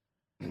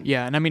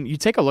 Yeah, and I mean, you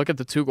take a look at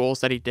the 2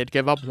 goals that he did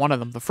give up. One of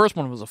them, the first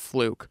one was a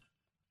fluke,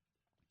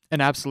 an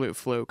absolute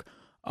fluke.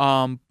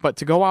 But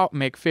to go out and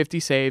make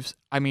 50 saves,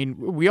 I mean,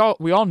 we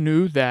all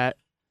knew that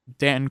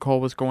Danton Cole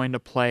was going to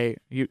play,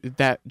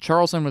 that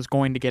Charleston was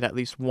going to get at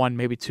least 1,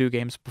 maybe 2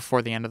 games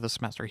before the end of the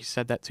semester. He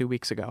said that 2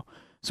 weeks ago.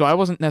 So I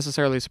wasn't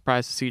necessarily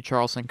surprised to see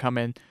Charleston come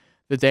in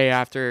the day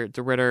after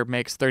DeRidder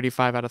makes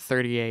 35 out of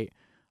 38.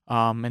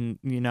 And,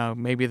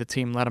 maybe the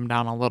team let him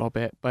down a little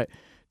bit. But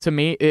to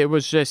me, it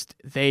was just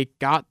they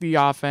got the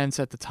offense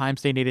at the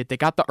times they needed. They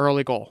got the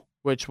early goal,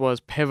 which was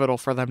pivotal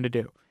for them to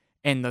do.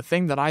 And the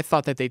thing that I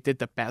thought that they did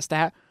the best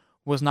at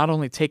was not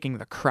only taking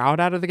the crowd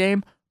out of the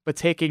game, but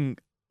taking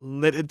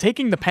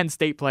the Penn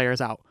State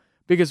players out.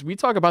 Because we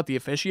talk about the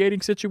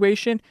officiating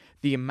situation,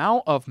 the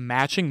amount of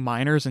matching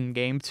minors in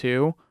game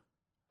 2,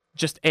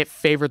 just it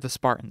favored the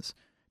Spartans.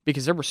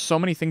 Because there were so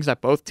many things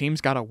that both teams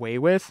got away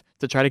with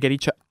to try to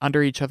get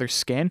under each other's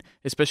skin,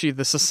 especially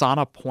the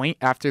Cesana point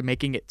after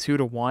making it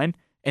 2-1,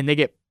 and they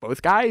get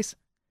both guys,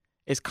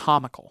 is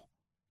comical.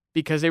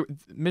 Because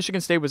Michigan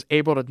State was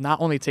able to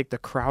not only take the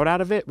crowd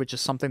out of it, which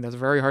is something that's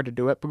very hard to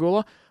do at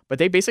Pagula, but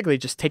they basically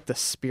just take the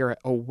spirit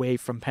away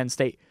from Penn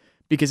State.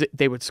 Because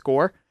they would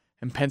score,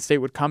 and Penn State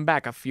would come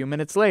back a few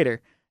minutes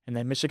later, and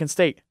then Michigan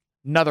State,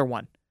 another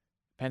one.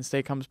 Penn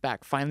State comes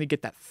back, finally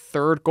get that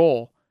 3rd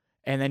goal,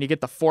 and then you get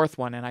the 4th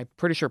one, and I'm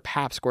pretty sure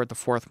Papp scored the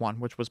 4th one,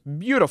 which was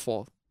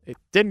beautiful. It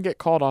didn't get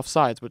called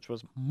offsides, which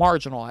was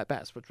marginal at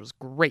best, which was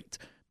great,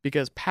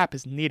 because Papp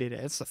has needed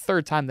it. It's the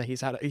 3rd time that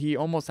he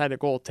almost had a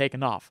goal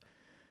taken off.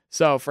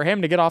 So for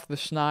him to get off the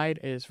schneid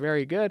is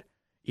very good,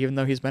 even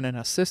though he's been an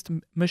assist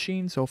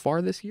machine so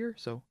far this year,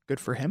 so good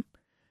for him.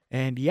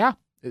 And yeah,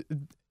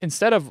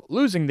 instead of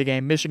losing the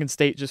game, Michigan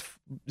State just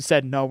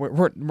said, no,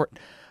 we're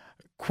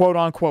quote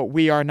unquote,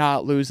 we are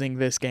not losing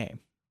this game.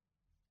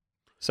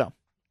 So.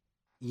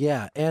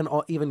 Yeah, and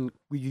even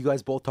you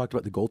guys both talked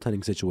about the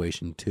goaltending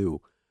situation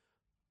too.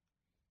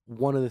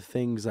 One of the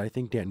things I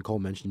think Danton Cole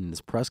mentioned in this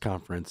press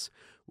conference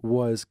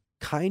was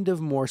kind of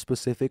more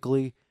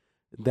specifically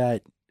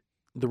that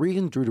the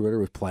reason Drew DeRidder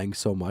was playing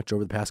so much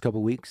over the past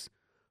couple weeks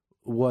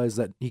was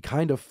that he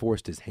kind of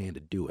forced his hand to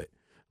do it.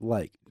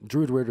 Like,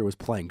 Drew DeRidder was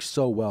playing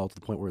so well to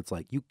the point where it's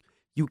like,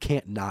 you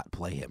can't not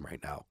play him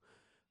right now.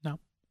 No.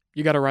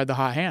 You got to ride the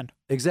hot hand.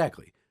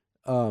 Exactly.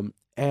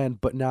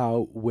 But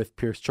now with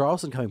Pierce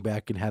Charleston coming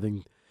back and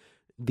having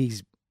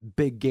these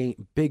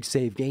big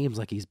save games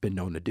like he's been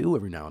known to do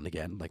every now and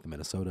again, like the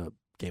Minnesota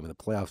game in the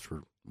playoffs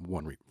for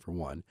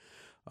one.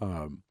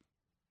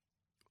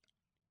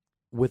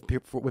 With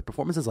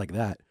performances like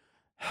that,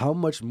 how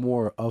much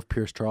more of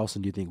Pierce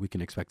Charleston do you think we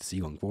can expect to see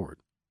going forward?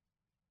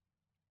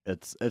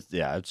 It's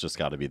just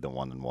got to be the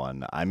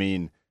 1-1. I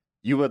mean,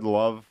 you would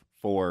love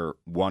for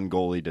one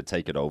goalie to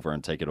take it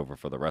over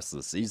for the rest of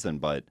the season,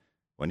 but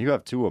when you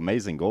have 2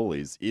 amazing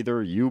goalies,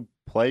 either you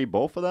play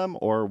both of them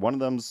or one of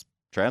them's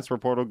transfer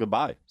portal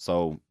goodbye.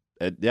 So,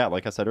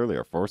 like I said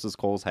earlier, forces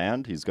Cole's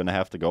hand. He's going to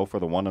have to go for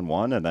the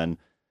 1-1, and then,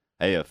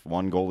 hey, if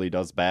one goalie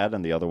does bad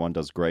and the other one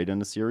does great in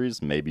the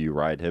series, maybe you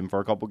ride him for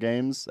a couple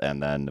games,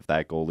 and then if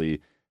that goalie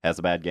has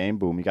a bad game,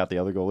 boom, you got the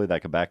other goalie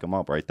that could back him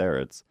up right there.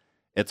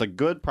 It's a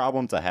good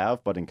problem to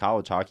have, but in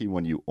college hockey,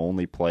 when you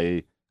only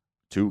play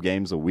 2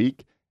 games a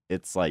week,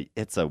 it's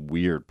a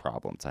weird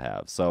problem to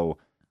have. So,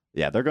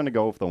 yeah, they're going to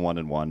go with the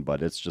 1-1,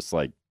 but it's just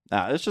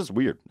it's just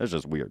weird. It's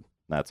just weird.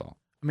 That's all.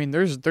 I mean,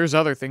 there's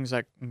other things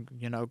that,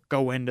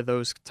 go into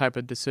those type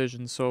of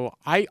decisions. So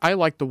I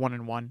like the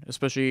 1-1,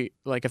 especially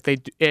like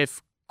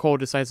if Cole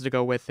decides to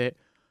go with it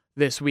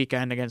this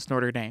weekend against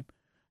Notre Dame.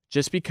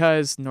 Just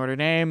because Notre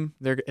Dame,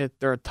 they're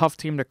a tough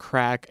team to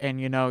crack,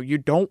 and you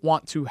don't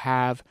want to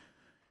have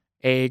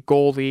a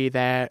goalie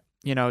that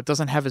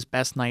doesn't have his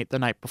best night the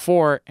night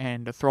before,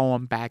 and to throw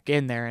him back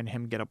in there and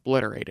him get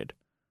obliterated.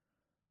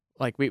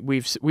 Like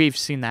we've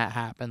seen that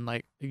happen.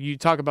 Like you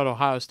talk about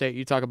Ohio State,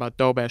 you talk about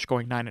Dobesh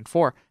going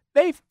 9-4.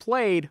 They've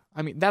played,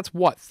 I mean, that's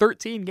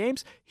 13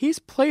 games? He's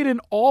played in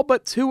all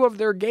but 2 of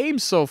their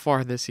games so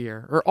far this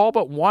year, or all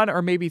but 1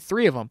 or maybe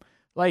 3 of them.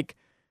 Like,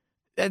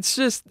 it's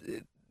just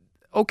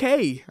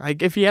okay.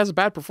 Like if he has a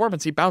bad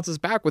performance, he bounces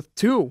back with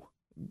 2.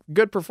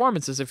 good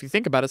performances if you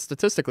think about it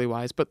statistically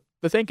wise. But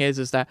the thing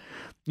is that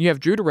you have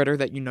Drew DeRitter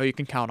that you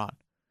can count on.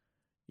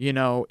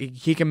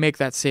 He can make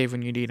that save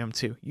when you need him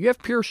to. You have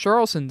Pierce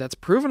Charleston that's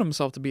proven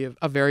himself to be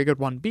a very good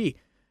 1B.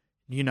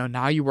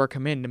 Now you work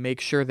him in to make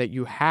sure that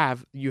you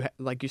have,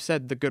 like you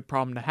said, the good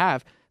problem to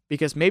have,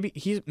 because maybe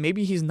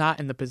he's not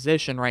in the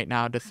position right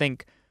now to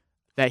think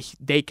that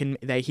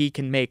he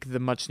can make the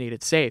much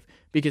needed save,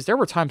 because there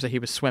were times that he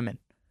was swimming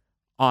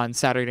on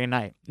Saturday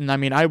night. And I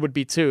mean, I would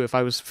be too if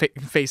I was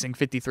facing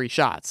 53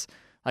 shots.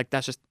 Like,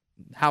 that's just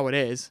how it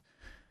is.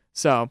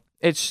 So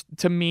it's,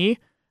 to me,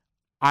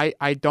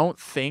 I don't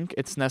think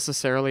it's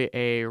necessarily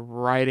a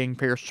riding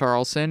Pierce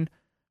Charleston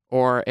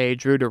or a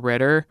Drew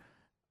DeRitter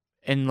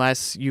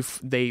unless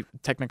they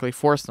technically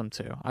force them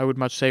to. I would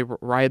much say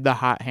ride the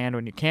hot hand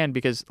when you can,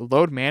 because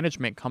load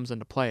management comes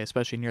into play,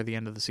 especially near the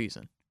end of the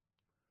season.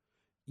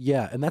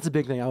 Yeah, and that's a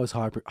big thing I was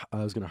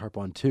going to harp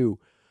on too.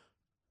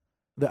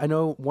 I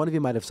know one of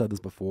you might have said this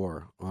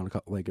before on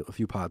a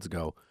few pods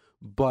ago,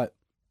 but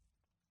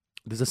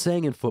there's a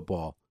saying in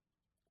football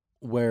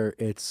where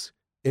it's,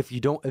 if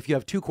you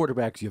have two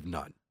quarterbacks, you have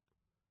none.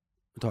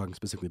 I'm talking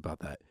specifically about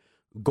that.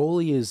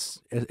 Goalie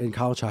is, in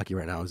college hockey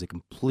right now, is a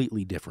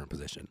completely different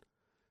position.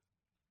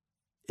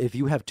 If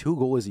you have two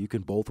goalies that you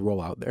can both roll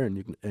out there and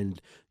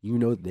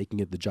that they can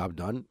get the job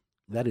done,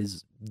 that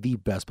is the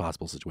best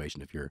possible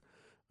situation if you're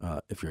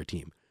a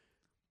team.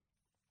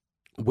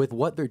 With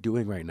what they're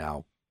doing right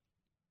now,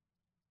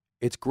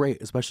 it's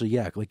great, especially,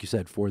 like you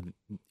said, for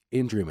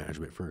injury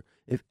management. For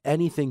if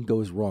anything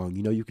goes wrong,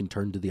 you can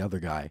turn to the other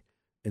guy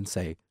and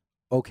say,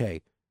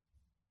 okay,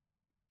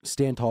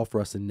 stand tall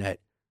for us in net.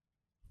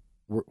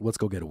 Let's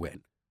go get a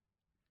win.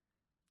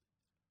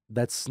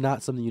 That's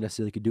not something you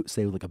necessarily could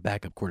say with like a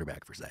backup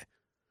quarterback per se.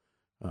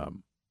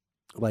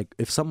 Like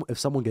if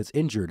someone gets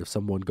injured, if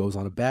someone goes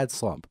on a bad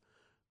slump,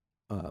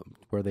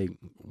 where they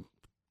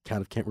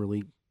kind of can't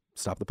really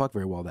stop the puck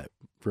very well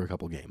for a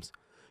couple games,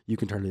 you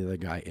can turn to the other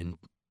guy and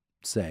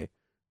say,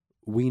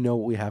 we know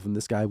what we have in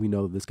this guy. We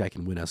know this guy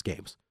can win us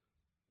games.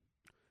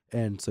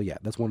 And so, yeah,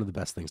 that's one of the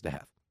best things to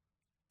have,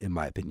 in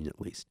my opinion,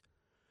 at least.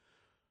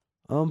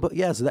 But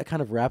yeah, so that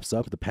kind of wraps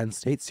up the Penn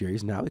State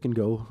series. Now we can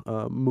go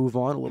move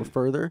on a little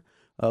further.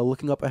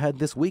 Looking up ahead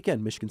this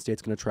weekend, Michigan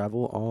State's going to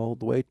travel all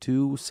the way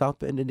to South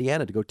Bend,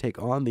 Indiana to go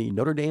take on the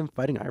Notre Dame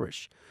Fighting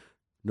Irish.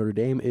 Notre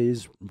Dame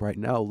is right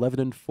now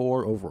 11-4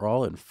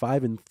 overall and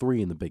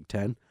 5-3 in the Big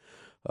Ten.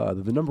 They're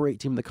the number 8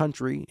 team in the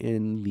country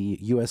in the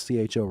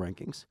USCHO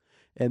rankings.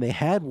 And they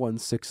had won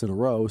 6 in a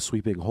row,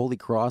 sweeping Holy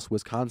Cross,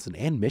 Wisconsin,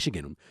 and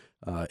Michigan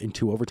in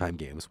 2 overtime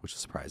games, which is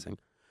surprising.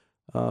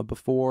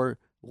 Before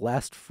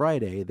last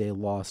Friday, they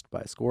lost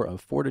by a score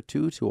of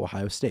 4-2 to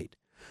Ohio State.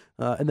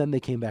 And then they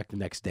came back the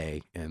next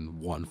day and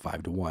won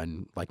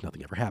 5-1 like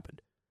nothing ever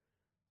happened.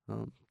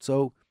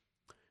 So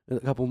a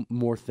couple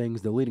more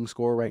things. The leading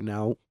scorer right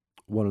now,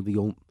 one of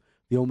the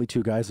only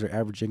 2 guys that are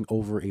averaging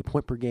over a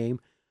point per game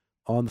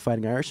on the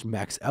Fighting Irish,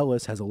 Max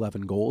Ellis has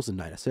 11 goals and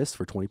 9 assists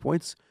for 20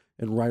 points.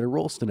 And Ryder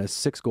Rolston has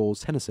 6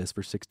 goals, 10 assists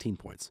for 16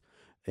 points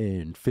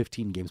in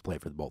 15 games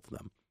played for both of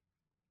them.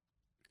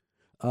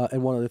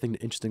 And one other thing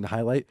interesting to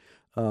highlight,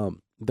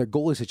 their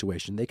goalie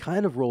situation. They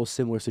kind of roll a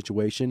similar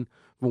situation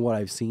from what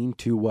I've seen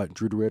to what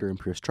Drew DeRitter and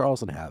Pierce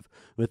Charleston have,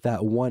 with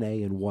that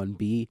 1A and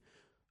 1B,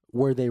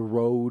 where they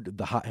rode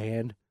the hot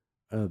hand,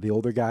 the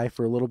older guy,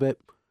 for a little bit,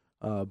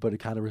 but it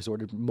kind of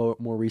resorted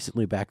more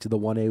recently back to the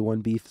 1A,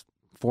 1B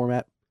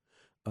format.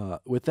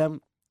 With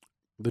them,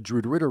 the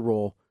Drew DeRitter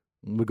role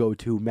would go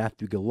to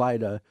Matthew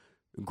Galida,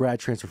 grad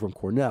transfer from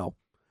Cornell,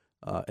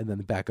 and then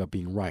the backup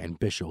being Ryan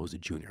Bishop, who's a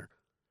junior.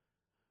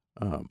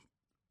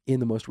 In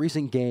the most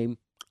recent game,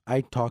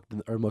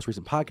 most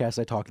recent podcast,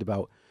 I talked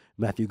about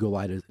Matthew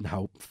Galida and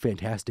how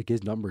fantastic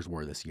his numbers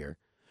were this year.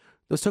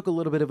 Those took a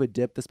little bit of a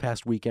dip this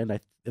past weekend.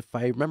 If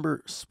I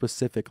remember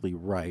specifically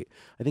right,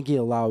 I think he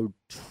allowed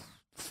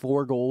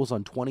 4 goals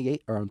on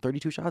 28 or on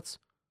 32 shots.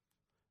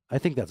 I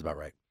think that's about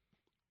right.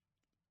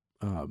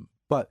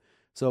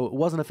 So it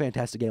wasn't a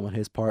fantastic game on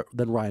his part.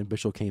 Then Ryan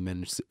Bishop came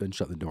in and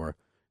shut the door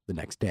the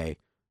next day,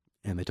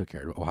 and they took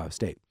care of Ohio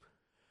State.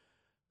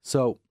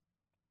 So,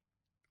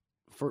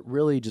 for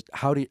really, just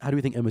how do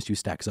you think MSU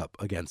stacks up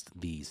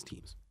against these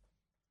teams?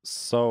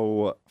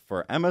 So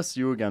for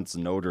MSU against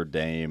Notre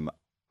Dame,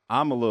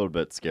 I'm a little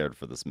bit scared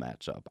for this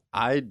matchup.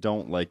 I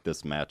don't like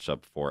this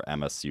matchup for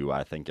MSU.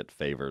 I think it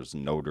favors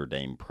Notre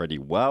Dame pretty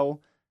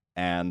well.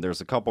 And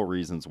there's a couple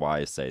reasons why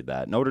I say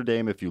that. Notre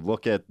Dame, if you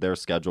look at their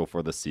schedule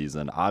for the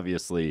season,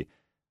 obviously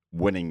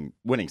winning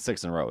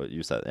 6 in a row.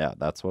 You said,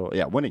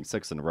 winning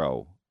 6 in a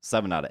row,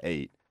 7 out of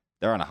 8.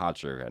 They're on a hot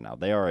streak right now.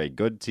 They are a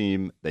good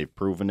team. They've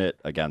proven it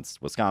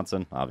against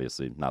Wisconsin.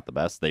 Obviously not the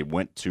best. They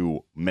went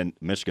to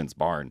Michigan's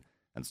barn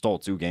and stole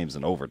 2 games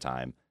in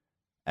overtime.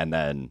 And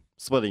then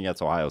splitting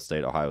against Ohio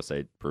State. Ohio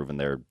State proven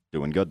they're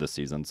doing good this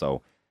season.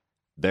 So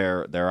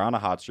they're on a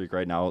hot streak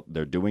right now.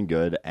 They're doing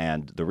good.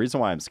 And the reason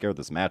why I'm scared of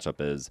this matchup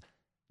is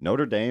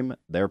Notre Dame,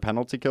 their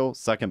penalty kill,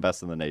 second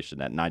best in the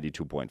nation at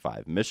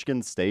 92.5.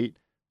 Michigan State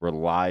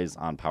relies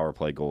on power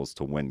play goals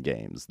to win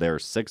games. They're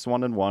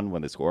 6-1-1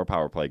 when they score a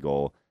power play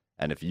goal,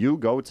 And if you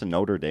go to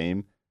Notre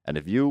Dame, and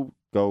if you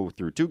go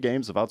through 2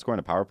 games without scoring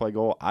a power play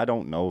goal, I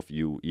don't know if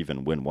you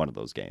even win one of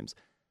those games.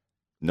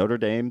 Notre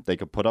Dame, they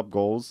could put up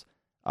goals.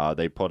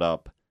 They put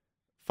up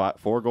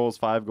 4 goals,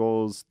 5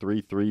 goals,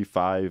 3,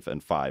 5,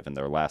 and 5 in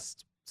their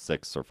last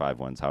 6 or 5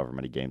 wins, however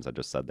many games I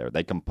just said there.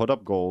 They can put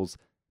up goals.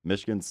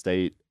 Michigan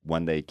State,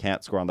 when they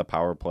can't score on the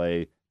power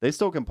play, they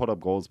still can put up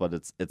goals, but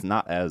it's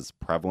not as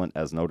prevalent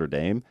as Notre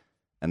Dame.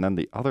 And then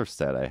the other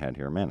stat I had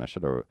here, man, I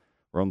should have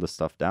wrote this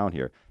stuff down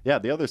here. Yeah,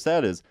 the other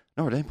stat is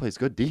Notre Dame plays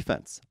good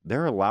defense.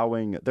 They're the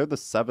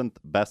 7th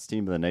best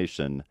team in the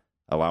nation,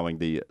 allowing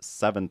the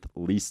 7th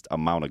least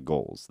amount of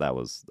goals. That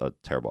was a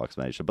terrible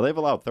explanation, but they've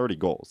allowed 30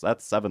 goals.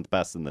 That's 7th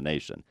best in the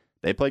nation.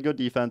 They play good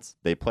defense.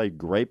 They play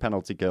great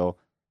penalty kill.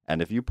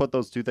 And if you put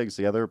those 2 things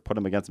together, put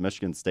them against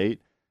Michigan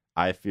State,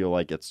 I feel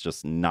like it's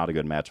just not a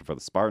good matchup for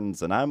the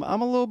Spartans. And I'm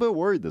a little bit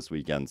worried this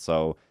weekend.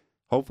 So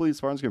hopefully the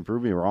Spartans can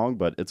prove me wrong,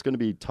 but it's going to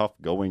be tough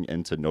going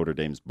into Notre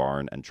Dame's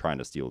barn and trying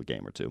to steal a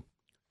game or 2.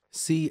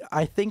 See,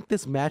 I think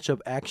this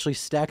matchup actually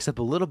stacks up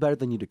a little better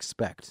than you'd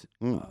expect.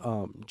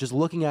 Just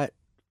looking at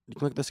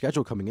the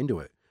schedule coming into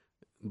it,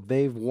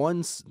 they've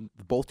won.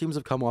 Both teams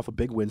have come off a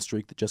big win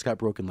streak that just got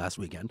broken last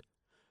weekend.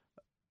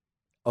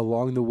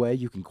 Along the way,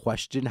 you can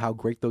question how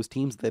great those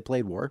teams they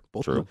played were.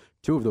 True.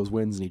 2 of those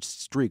wins in each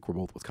streak were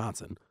both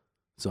Wisconsin.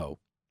 So,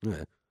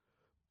 yeah.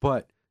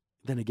 But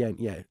then again,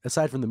 yeah,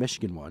 aside from the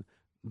Michigan one,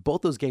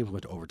 both those games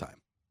went to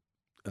overtime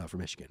for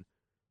Michigan.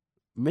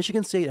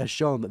 Michigan State has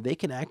shown that they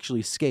can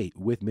actually skate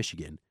with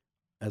Michigan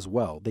as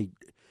well. The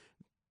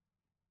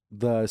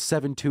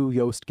 7-2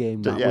 Yost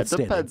game Yeah, it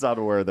notwithstanding. depends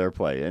on where they're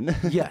playing.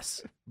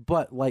 Yes,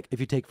 but like if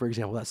you take, for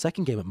example, that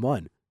second game at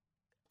Munn,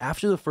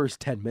 after the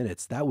first 10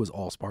 minutes, that was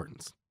all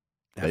Spartans.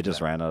 They just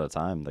that. ran out of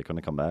time. They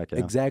couldn't come back. Yeah.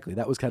 Exactly.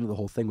 That was kind of the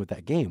whole thing with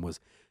that game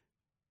was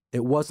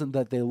it wasn't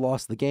that they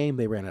lost the game,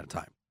 they ran out of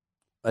time.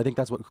 I think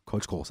that's what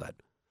Coach Cole said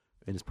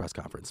in his press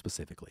conference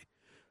specifically.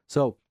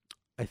 So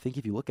I think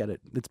if you look at it,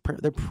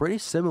 they're pretty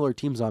similar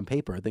teams on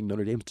paper. I think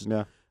Notre Dame just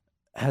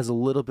has a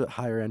little bit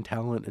higher end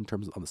talent in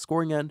terms of on the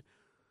scoring end,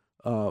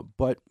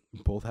 but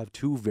both have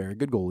 2 very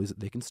good goalies that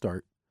they can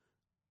start.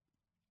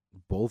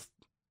 Both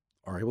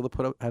are able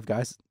to have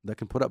guys that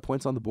can put up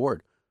points on the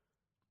board.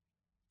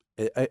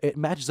 It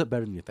matches up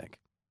better than you think.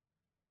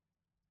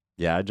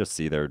 Yeah, I just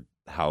see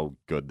how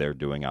good they're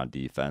doing on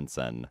defense,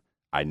 and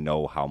I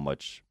know how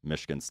much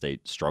Michigan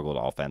State struggled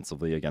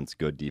offensively against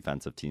good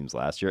defensive teams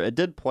last year. It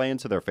did play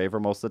into their favor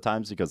most of the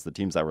times because the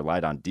teams that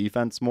relied on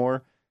defense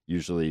more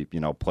usually,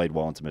 played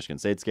well into Michigan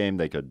State's game.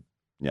 They could,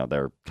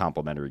 they're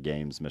complementary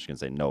games. Michigan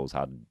State knows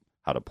how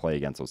to play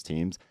against those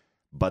teams.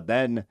 But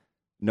then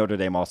Notre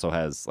Dame also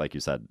has, like you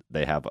said,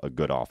 they have a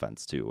good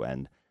offense too.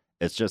 And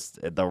it's just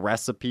the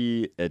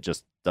recipe, it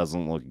just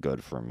doesn't look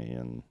good for me.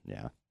 And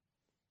yeah.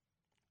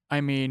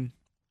 I mean,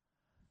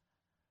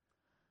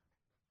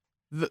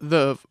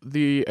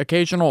 the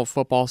occasional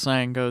football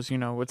saying goes,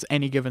 it's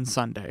any given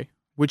Sunday,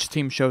 which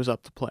team shows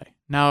up to play.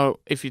 Now,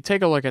 if you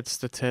take a look at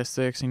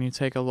statistics and you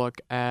take a look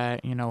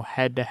at,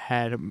 head to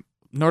head,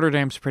 Notre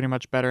Dame's pretty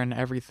much better in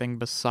everything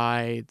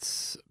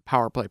besides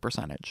power play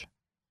percentage.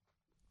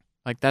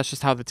 Like that's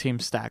just how the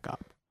teams stack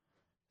up.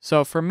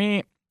 So for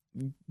me,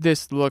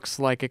 this looks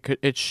like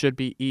it should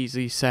be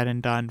easy said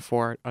and done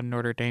for a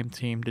Notre Dame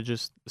team to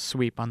just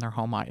sweep on their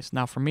home ice.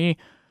 Now for me,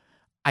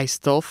 I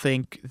still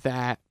think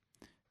that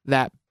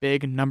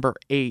big number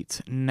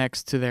 8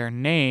 next to their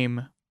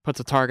name puts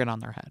a target on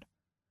their head.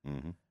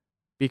 Mm-hmm.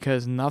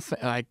 Because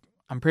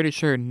I'm pretty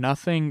sure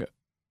nothing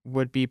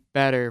would be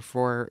better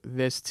for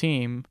this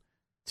team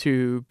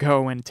to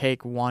go and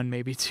take 1,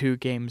 maybe 2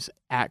 games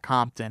at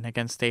Compton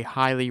against a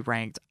highly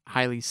ranked,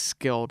 highly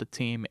skilled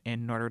team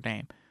in Notre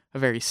Dame, a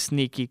very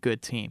sneaky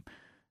good team,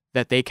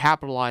 that they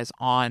capitalize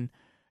on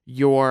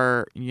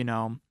your,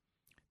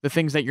 the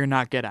things that you're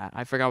not good at.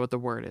 I forgot what the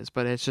word is,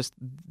 but it's just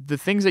the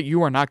things that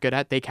you are not good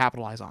at, they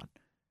capitalize on.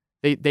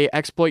 They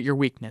exploit your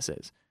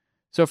weaknesses.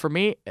 So for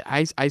me,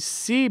 I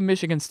see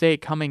Michigan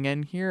State coming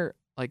in here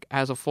like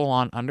as a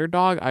full-on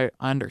underdog. I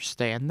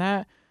understand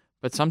that,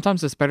 but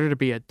sometimes it's better to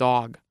be a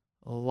dog,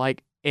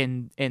 like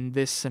in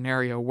this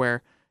scenario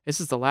where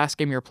this is the last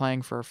game you're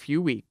playing for a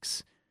few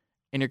weeks,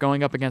 and you're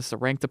going up against a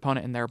ranked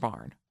opponent in their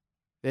barn.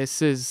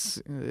 This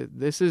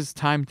is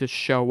time to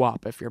show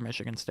up if you're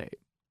Michigan State.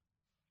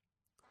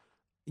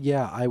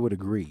 Yeah, I would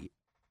agree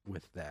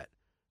with that.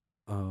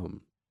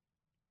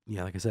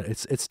 Yeah, like I said,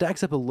 it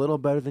stacks up a little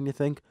better than you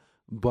think,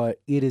 but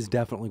it is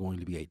definitely going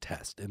to be a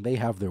test, and they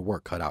have their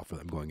work cut out for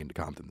them going into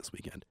Compton this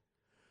weekend.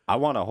 I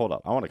want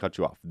to cut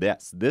you off.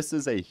 This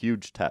is a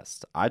huge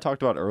test. I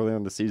talked about earlier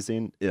in the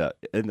season,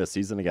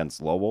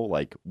 against Lowell,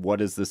 like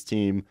what is this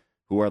team?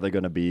 Who are they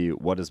going to be?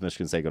 What is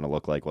Michigan State going to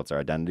look like? What's their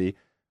identity?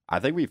 I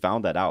think we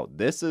found that out.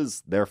 This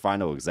is their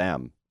final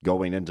exam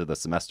going into the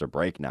semester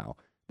break now.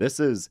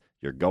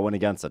 You're going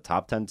against a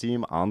top 10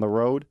 team on the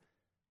road.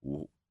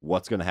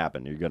 What's going to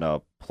happen? You're going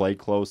to play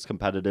close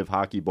competitive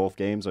hockey both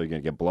games, or you're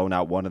going to get blown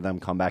out one of them,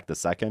 come back the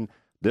second.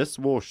 This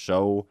will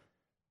show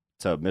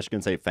to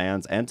Michigan State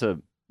fans and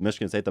to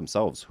Michigan State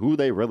themselves who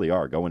they really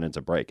are going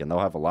into break, and they'll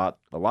have a lot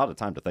of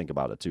time to think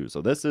about it too.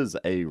 So this is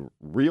a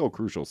real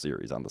crucial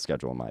series on the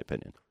schedule, in my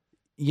opinion.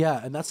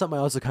 Yeah, and that's something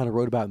I also kind of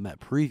wrote about in that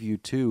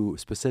preview too,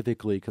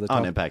 specifically because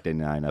On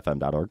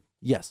impact89fm.org.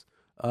 Yes.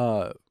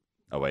 Oh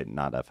wait,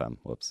 not FM.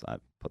 Whoops, I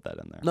put that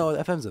in there. No,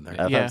 FM's in there.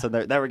 FM's in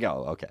there. There we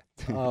go. Okay.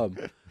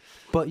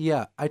 But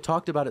yeah, I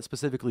talked about it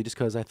specifically just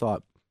because I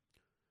thought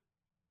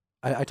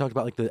I talked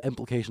about like the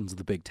implications of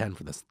the Big Ten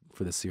for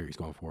this series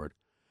going forward.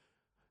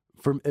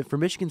 For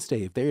Michigan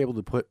State, if they're able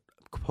to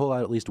pull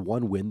out at least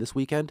one win this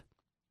weekend,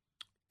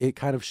 it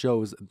kind of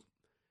shows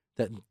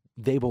that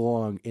they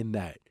belong in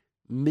that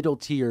middle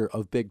tier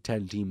of Big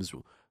Ten teams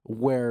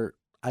where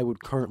I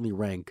would currently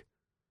rank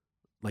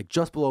like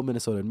just below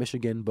Minnesota and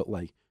Michigan, but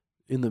like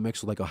in the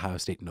mix with like Ohio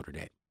State and Notre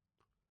Dame.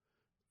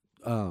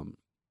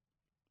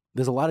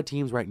 There's a lot of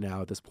teams right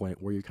now at this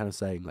point where you're kind of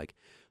saying like,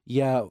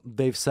 yeah,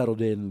 they've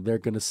settled in. They're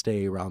going to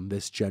stay around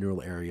this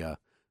general area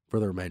for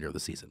the remainder of the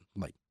season.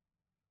 Like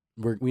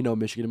we know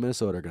Michigan and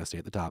Minnesota are going to stay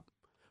at the top.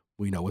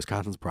 We know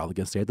Wisconsin's probably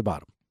going to stay at the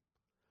bottom.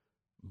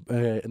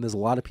 And there's a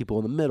lot of people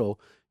in the middle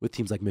with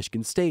teams like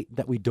Michigan State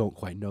that we don't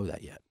quite know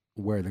that yet,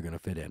 where they're going to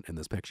fit in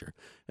this picture.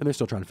 And they're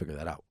still trying to figure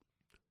that out.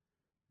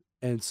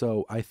 And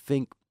so I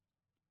think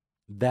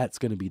that's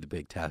going to be the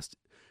big test.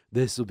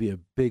 This will be a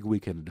big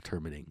weekend of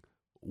determining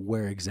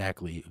where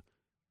exactly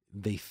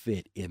they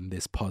fit in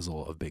this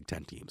puzzle of Big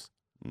Ten teams.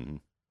 Mm-hmm.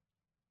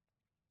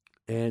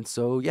 And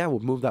so, yeah, we'll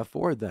move that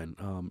forward then.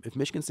 If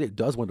Michigan State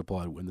does want to pull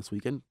out a win this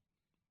weekend,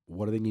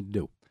 what do they need to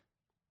do?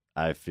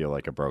 I feel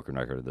like a broken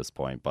record at this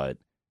point, but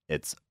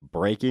it's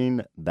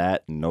breaking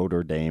that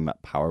Notre Dame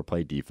power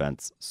play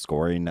defense,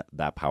 scoring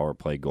that power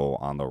play goal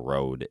on the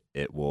road.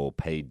 It will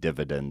pay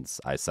dividends.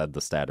 I said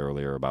the stat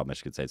earlier about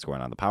Michigan State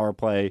scoring on the power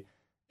play.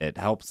 It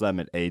helps them.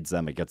 It aids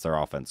them. It gets their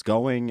offense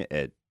going.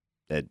 It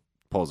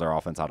pulls their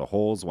offense out of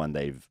holes when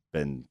they've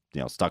been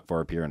stuck for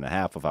a period and a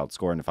half without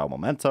scoring, without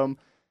momentum.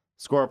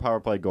 Score a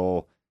power play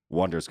goal.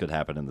 Wonders could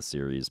happen in the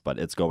series, but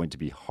it's going to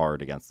be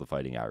hard against the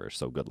Fighting Irish,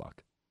 so good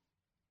luck.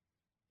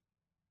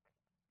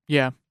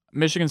 Yeah,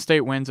 Michigan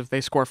State wins if they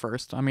score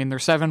first. I mean, they're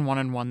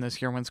 7-1-1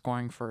 this year when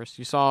scoring first.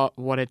 You saw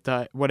what it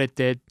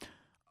did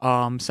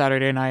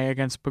Saturday night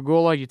against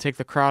Pagula. You take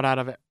the crowd out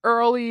of it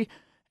early,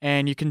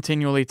 and you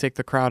continually take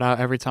the crowd out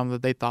every time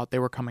that they thought they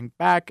were coming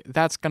back.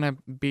 That's going to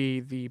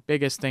be the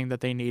biggest thing that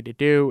they need to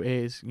do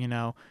is,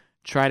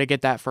 try to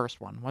get that first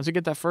one. Once you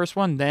get that first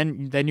one,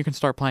 then you can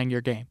start playing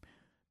your game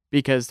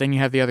because then you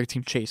have the other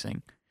team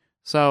chasing.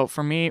 So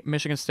for me,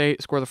 Michigan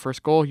State, score the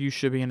first goal, you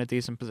should be in a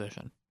decent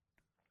position.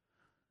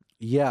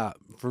 Yeah,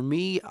 for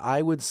me,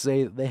 I would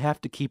say they have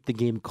to keep the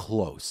game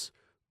close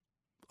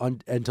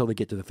until they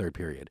get to the third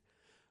period.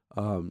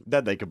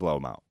 Then they could blow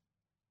them out.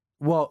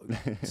 Well,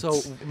 so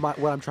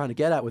what I'm trying to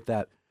get at with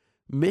that,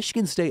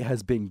 Michigan State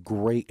has been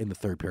great in the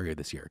third period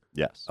this year.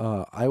 Yes.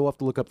 I will have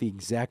to look up the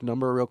exact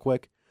number real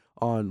quick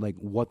on like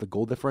what the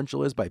goal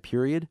differential is by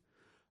period.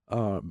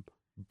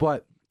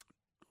 But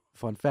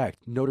fun fact,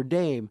 Notre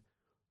Dame,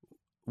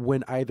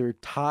 when either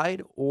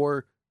tied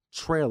or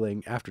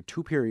trailing after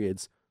two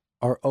periods,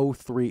 are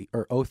 0-3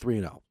 or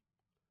 0-3-0.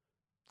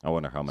 I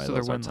wonder how many So of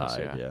those they're are winless,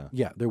 tied. Yeah.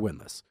 Yeah, they're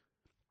winless.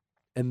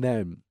 And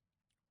then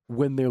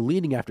when they're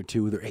leading after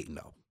two, they're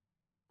 8-0.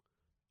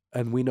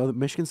 And we know that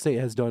Michigan State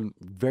has done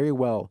very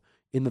well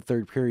in the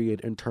third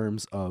period in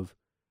terms of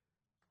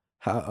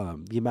how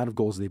the amount of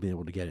goals they've been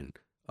able to get in.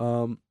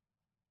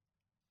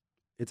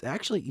 It's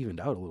actually evened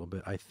out a little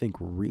bit, I think,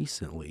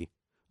 recently.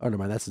 Oh, never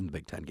mind. That's in the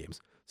Big Ten games.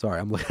 Sorry,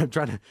 I'm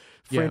trying to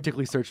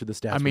frantically search for the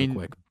stats real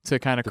quick. To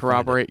kind of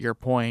corroborate your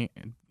point,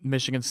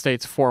 Michigan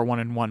State's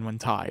 4-1-1 when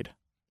tied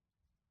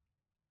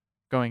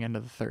going into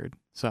the third.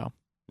 So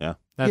yeah,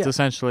 that's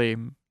essentially,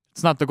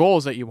 it's not the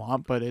goals that you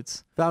want, but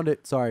it's... Found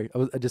it. Sorry,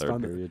 I just third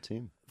found period it.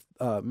 team.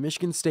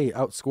 Michigan State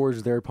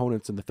outscores their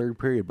opponents in the third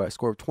period by a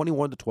score of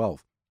 21-12.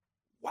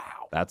 Wow.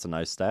 That's a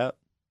nice stat.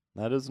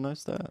 That is a nice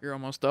stat. You're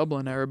almost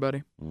doubling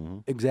everybody. Mm-hmm.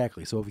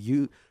 Exactly. So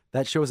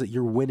that shows that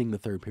you're winning the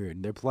third period,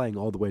 and they're playing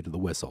all the way to the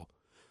whistle.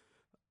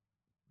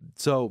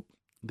 So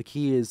the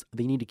key is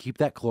they need to keep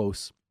that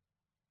close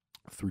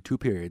through two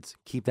periods,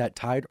 keep that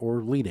tied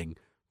or leading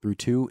through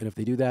two, and if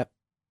they do that,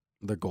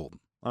 they're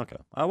golden. Okay.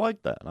 I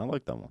like that. I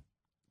like that one.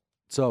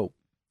 So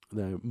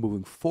then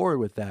moving forward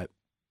with that,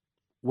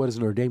 what does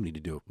Notre Dame need to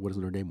do? What does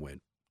Notre Dame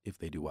win if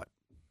they do what?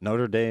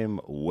 Notre Dame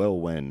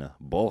will win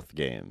both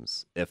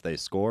games if they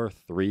score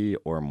 3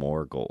 or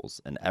more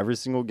goals. In every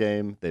single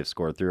game, they've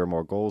scored 3 or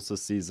more goals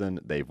this season.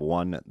 They've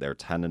won. They're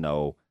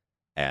 10-0,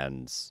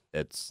 and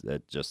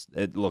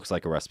it looks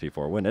like a recipe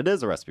for a win. It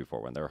is a recipe for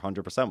a win. They're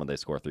 100% when they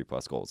score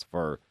 3+ goals.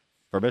 For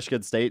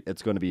Michigan State,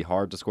 it's going to be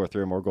hard to score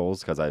 3 or more goals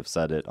because I've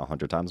said it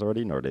 100 times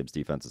already. Notre Dame's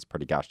defense is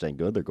pretty gosh dang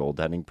good. Their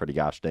goaltending pretty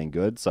gosh dang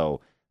good. So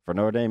for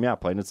Notre Dame, yeah,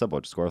 plain and simple,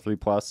 just score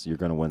 3+. You're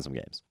going to win some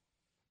games.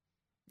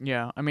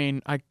 Yeah, I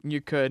mean,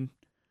 you could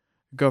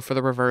go for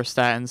the reverse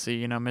stat and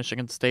see,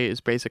 Michigan State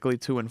is basically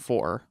 2-4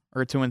 or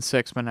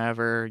 2-6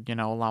 whenever,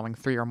 allowing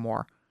 3 or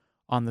more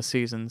on the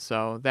season.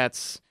 So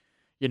that's,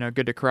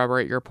 good to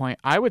corroborate your point.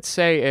 I would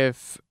say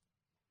if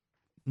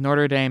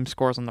Notre Dame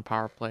scores on the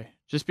power play,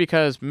 just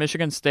because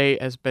Michigan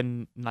State has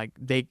been like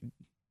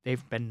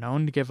they've been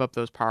known to give up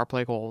those power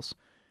play goals.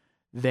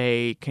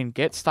 They can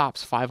get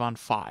stops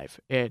 5-on-5.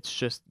 It's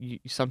just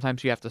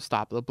sometimes you have to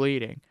stop the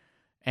bleeding,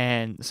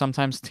 and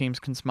sometimes teams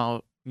can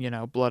smell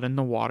blood in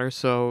the water.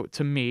 So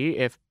to me,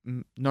 if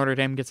Notre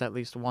Dame gets at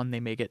least one,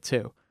 they may get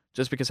two,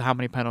 just because of how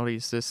many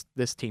penalties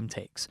this team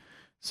takes.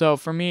 So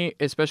for me,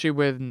 especially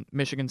when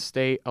Michigan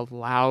State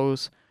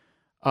allows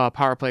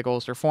power play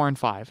goals, they're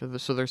 4-5,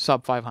 so they're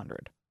sub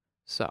 500.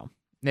 So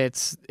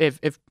it's if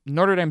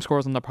Notre Dame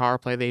scores on the power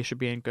play, they should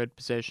be in good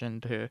position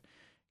to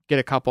get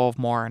a couple of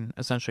more and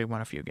essentially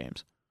win a few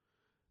games.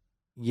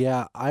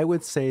 Yeah, I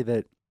would say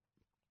that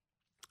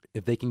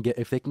if they can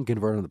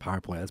convert on the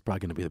power play, that's probably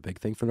going to be the big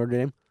thing for Notre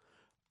Dame.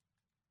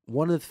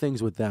 One of the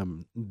things with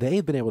them,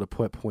 they've been able to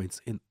put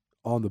points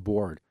on the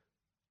board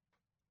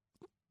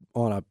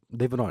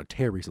they've been on a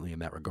tear recently in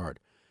that regard.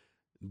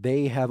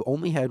 They have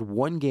only had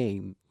one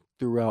game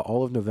throughout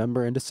all of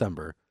November and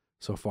December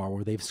so far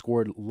where they've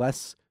scored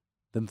less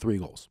than 3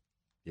 goals.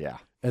 Yeah.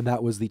 And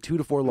that was the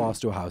 2-4 loss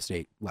to Ohio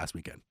State last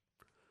weekend.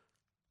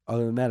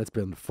 Other than that, it's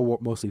been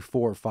mostly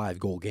 4 or 5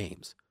 goal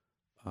games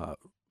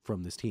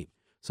from this team.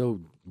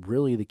 So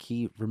really, the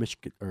key for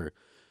Michigan or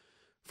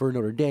for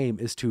Notre Dame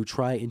is to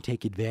try and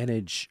take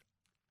advantage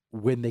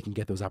when they can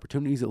get those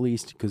opportunities, at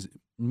least, because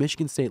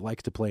Michigan State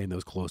likes to play in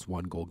those close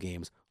 1-goal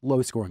games,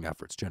 low-scoring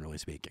efforts, generally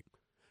speaking.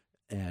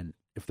 And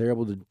if they're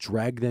able to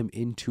drag them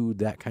into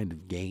that kind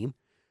of game,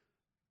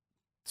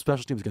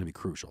 special teams is going to be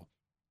crucial.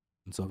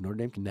 And so if Notre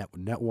Dame can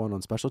net one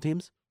on special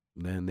teams,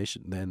 then they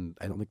should. Then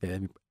I don't think they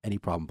have any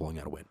problem pulling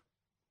out a win.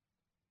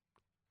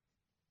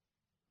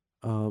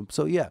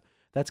 So yeah,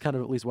 that's kind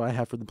of at least what I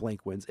have for the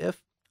blank wins.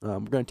 If we're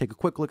going to take a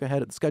quick look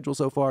ahead at the schedule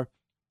so far.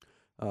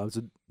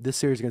 So this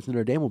series against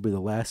Notre Dame will be the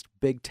last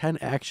Big Ten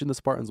action the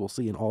Spartans will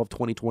see in all of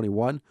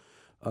 2021.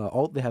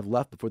 All they have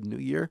left before the new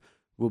year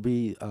will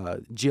be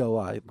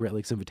GLI, Great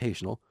Lakes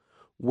Invitational,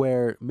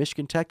 where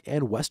Michigan Tech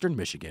and Western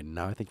Michigan,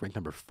 now I think ranked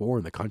number 4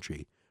 in the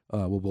country,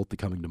 will both be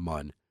coming to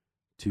Munn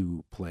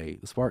to play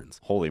the Spartans.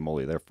 Holy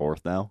moly, they're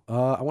 4th now?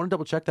 I want to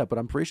double check that, but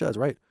I'm pretty sure that's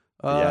right.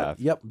 Yeah.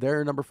 Yep,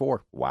 they're number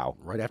 4. Wow.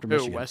 Right after Who,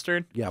 Michigan.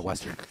 Western? Yeah,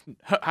 Western.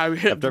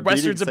 After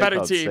Western's beating a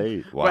better St. Cloud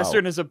team. State. Wow.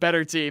 Western is a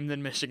better team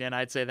than Michigan.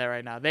 I'd say that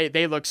right now.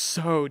 They look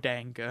so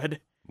dang good.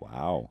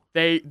 Wow.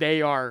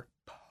 They are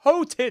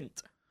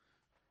potent.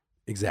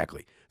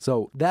 Exactly.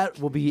 So that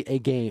will be a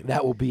game.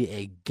 That will be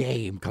a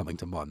game coming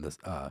to Munn this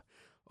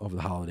over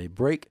the holiday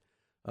break.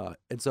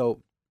 And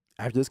so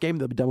after this game,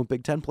 they'll be done with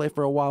Big Ten play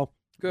for a while.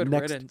 Good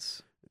Next-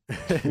 riddance.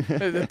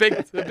 the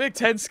Big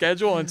Ten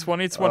schedule in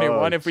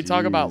 2021. Oh, if we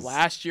talk about jeez.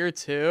 last year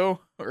too,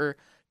 or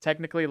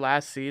technically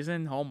last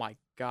season, oh my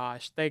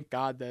gosh! Thank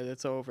God that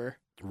it's over.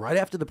 Right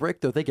after the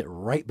break, though, they get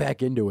right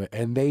back into it,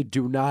 and they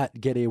do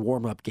not get a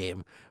warm-up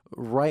game.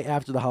 Right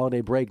after the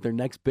holiday break, their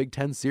next Big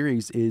Ten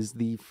series is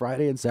the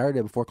Friday and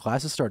Saturday before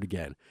classes start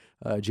again,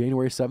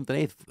 January 7th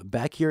and 8th,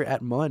 back here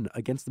at Munn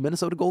against the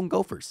Minnesota Golden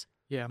Gophers.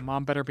 Yeah,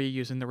 Mom better be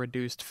using the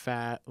reduced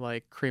fat,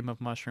 like cream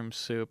of mushroom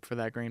soup for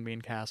that green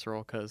bean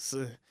casserole, because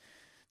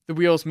the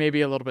wheels may be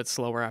a little bit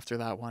slower after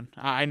that one.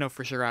 I know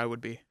for sure I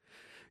would be.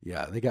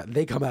 Yeah,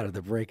 they come out of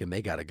the break, and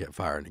they got to get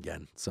firing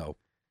again. So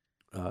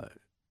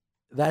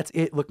that's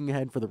it looking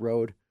ahead for the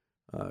road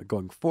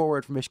going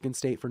forward for Michigan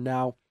State for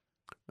now.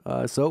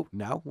 So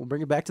now we'll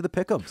bring it back to the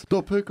pick'ems.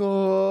 The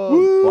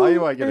pick'em! Why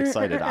do I get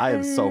excited? I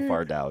am so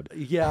far down.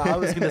 Yeah, I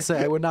was going to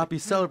say I would not be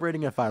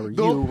celebrating if I were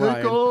The you,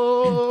 Ryan.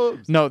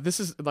 pick'ems! No, this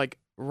is like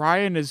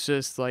Ryan is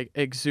just like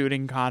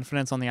exuding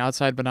confidence on the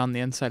outside, but on the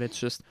inside, it's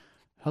just,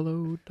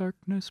 hello,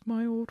 darkness,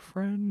 my old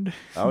friend.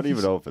 I don't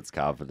even know if it's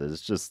confident.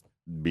 It's just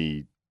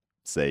me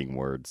saying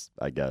words,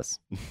 I guess.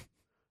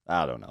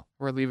 I don't know.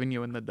 We're leaving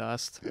you in the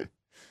dust.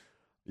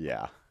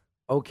 Yeah.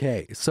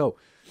 Okay, so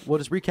we'll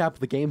just recap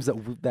the games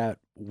that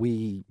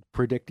we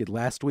predicted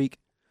last week.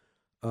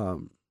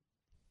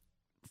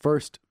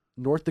 First,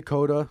 North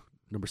Dakota,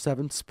 number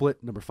 7,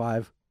 split number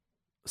 5,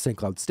 St.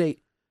 Cloud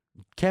State.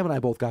 Cam and I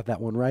both got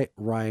that one right.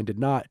 Ryan did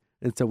not,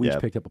 and so we each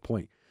Yep. picked up a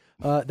point.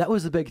 That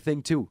was a big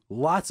thing too.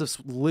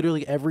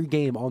 Literally every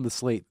game on the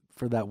slate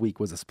for that week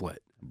was a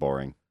split.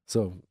 Boring.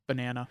 So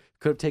Banana.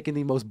 could have taken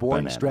the most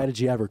boring Banana.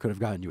 strategy ever. Could have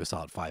gotten you a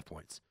solid 5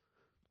 points.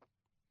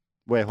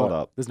 Wait, hold But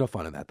up. There's no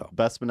fun in that though.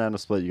 Best banana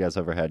split you guys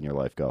ever had in your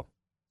life? Go.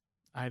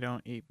 I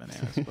don't eat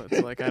banana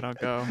splits. Like, I don't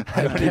go.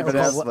 I don't can't, even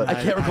ask recall, that.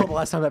 I can't recall the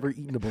last time I've ever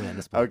eaten a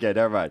banana split. Okay,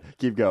 never mind.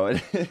 Keep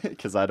going.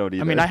 Because I don't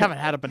either. I mean, I haven't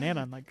had a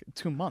banana in like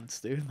 2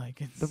 months, dude.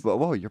 Like, it's...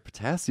 Whoa, your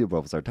potassium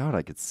levels are down.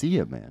 I could see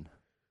it, man.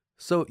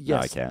 So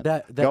yes, I can't.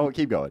 that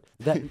Keep going.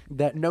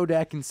 that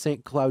Nodak and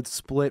St. Cloud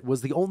split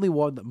was the only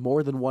one that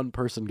more than one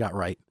person got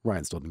right.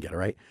 Ryan still didn't get it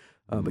right,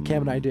 but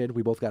Cam and I did.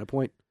 We both got a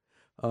point.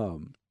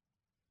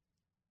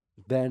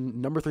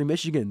 Then number 3,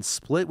 Michigan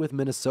split with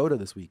Minnesota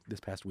this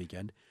past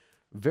weekend.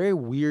 Very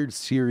weird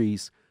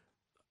series.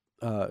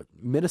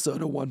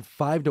 Minnesota won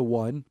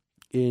 5-1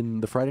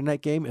 in the Friday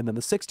night game, and then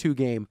the 6-2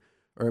 game,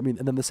 and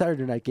then the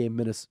Saturday night game,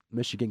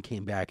 Michigan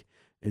came back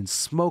and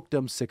smoked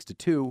them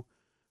 6-2.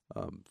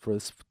 for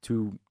this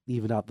to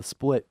even out the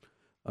split.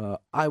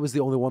 I was the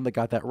only one that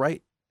got that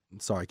right.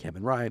 Sorry, Cam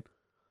and Ryan.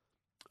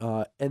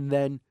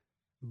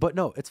 But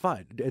no, it's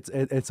fine.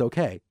 It's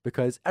okay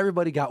because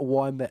everybody got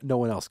one that no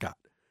one else got.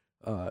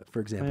 For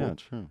example, Yeah,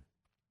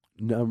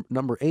 true.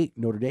 number 8,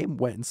 Notre Dame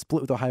went and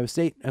split with Ohio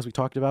State, as we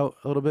talked about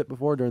a little bit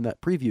before during that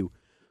preview.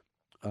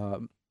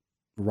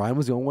 Ryan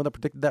was the only one that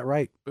predicted that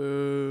right.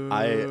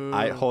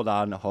 I hold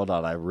on.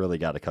 I really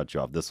got to cut you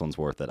off. This one's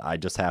worth it. I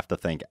just have to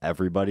thank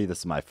everybody. This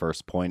is my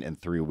first point in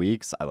 3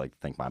 weeks. I like to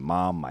thank my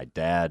mom, my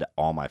dad,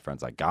 all my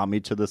friends that got me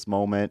to this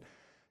moment.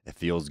 It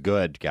feels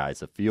good,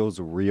 guys. It feels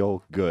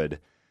real good.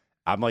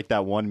 I'm like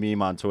that one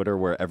meme on Twitter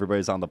where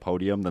everybody's on the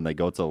podium, then they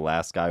go to the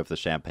last guy with the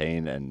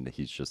champagne, and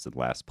he's just in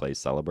last place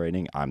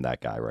celebrating. I'm that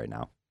guy right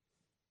now.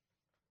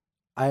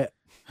 I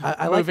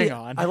like Moving the,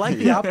 on. I like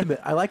the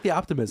I like the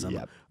optimism.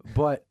 Yep.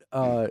 But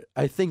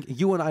I think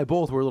you and I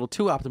both were a little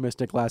too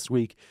optimistic last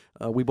week.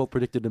 We both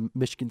predicted a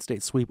Michigan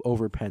State sweep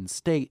over Penn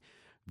State.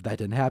 That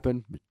didn't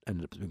happen. It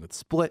ended up being a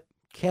split.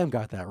 Cam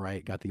got that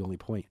right. Got the only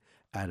point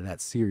out of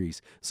that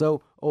series.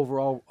 So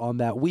overall on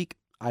that week,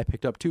 I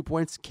picked up 2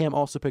 points. Cam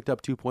also picked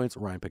up 2 points.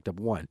 Ryan picked up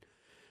 1.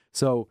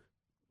 So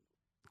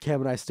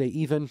Cam and I stay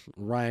even.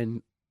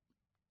 Ryan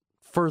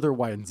further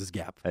widens his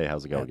gap. Hey,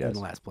 how's it going, in guys?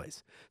 last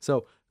place.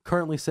 So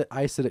currently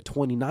I sit at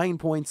 29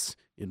 points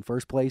in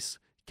first place.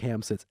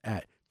 Cam sits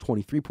at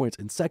 23 points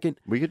in second.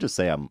 We could just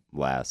say I'm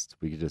last.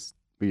 We just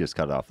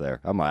cut it off there.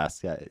 I'm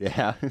last.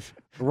 Yeah.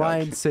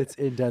 Ryan sits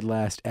in dead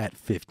last at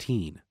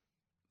 15.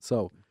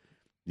 So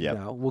Yep.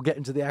 now we'll get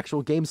into the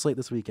actual game slate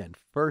this weekend.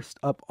 First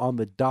up on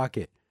the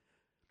docket,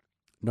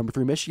 number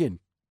 3 Michigan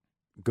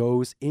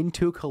goes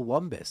into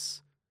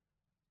Columbus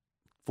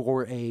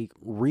for a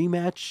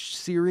rematch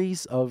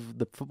series of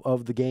the football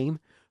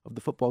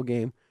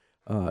game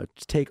to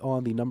take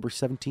on the number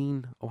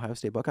 17 Ohio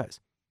State Buckeyes.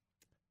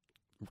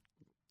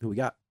 Who we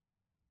got?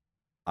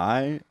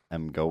 I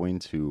am going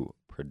to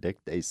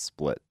predict a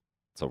split.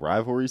 It's a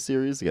rivalry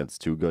series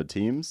against 2 good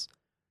teams.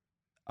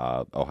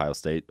 Ohio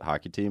State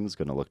hockey team is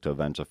going to look to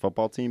avenge a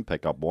football team,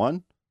 pick up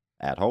 1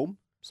 at home.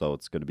 So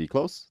it's going to be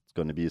close. It's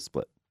going to be a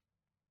split.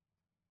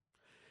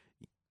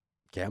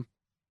 Cam?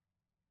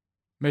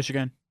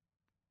 Michigan.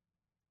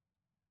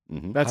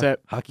 Mm-hmm. That's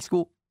it. Hockey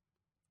school?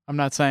 I'm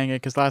not saying it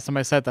because last time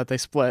I said that they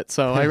split.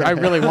 So I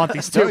really want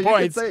these 2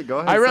 points. Go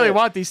ahead, I say really it.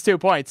 want these 2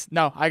 points.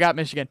 No, I got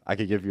Michigan. I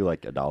could give you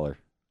like $1.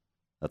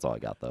 That's all I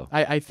got though.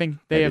 I think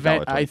they Maybe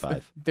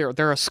 $1.25.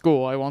 they're a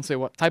school. I won't say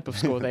what type of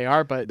school they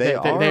are, but they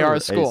are are a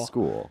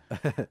school.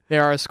 They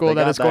are a school They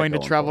that got is that going to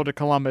going travel for to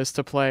Columbus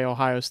to play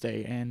Ohio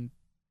State, and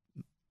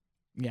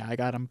yeah, I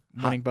got them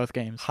winning both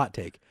games. Hot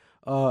take.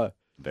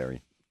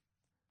 Very.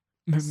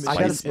 Michigan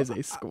gotta- is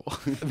a school.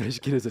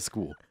 Michigan is a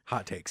school.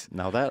 Hot takes.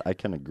 Now that I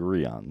can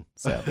agree on,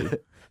 sadly.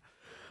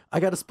 I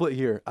got a split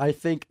here. I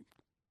think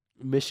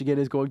Michigan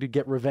is going to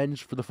get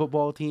revenge for the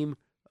football team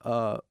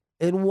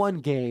in one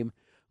game,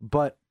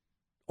 but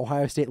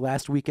Ohio State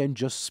last weekend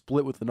just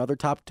split with another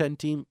top 10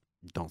 team.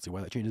 Don't see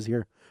why that changes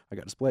here. I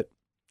got a split.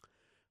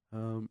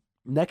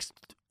 Next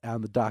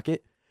on the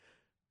docket,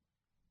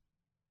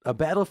 a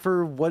battle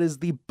for what is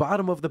the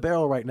bottom of the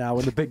barrel right now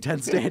in the Big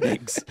Ten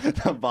standings.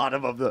 the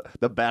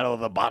battle of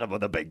the bottom of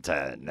the Big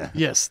Ten.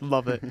 Yes,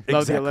 love it. Love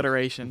Exactly. the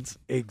alliterations.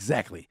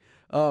 Exactly.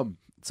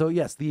 So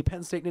yes, the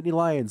Penn State Nittany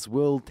Lions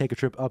will take a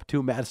trip up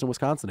to Madison,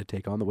 Wisconsin to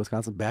take on the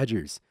Wisconsin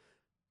Badgers.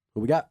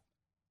 Who we got?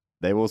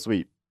 They will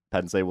sweep.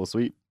 Penn State will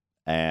sweep.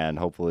 And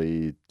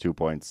hopefully 2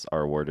 points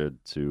are awarded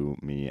to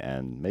me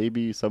and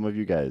maybe some of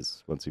you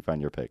guys once you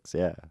find your picks.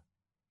 Yeah.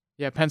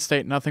 Yeah, Penn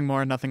State, nothing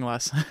more, nothing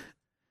less.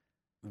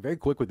 Very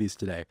quick with these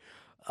today.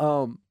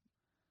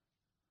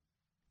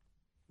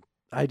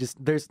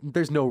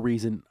 There's no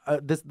reason.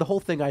 The whole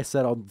thing I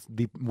said on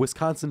the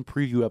Wisconsin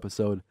preview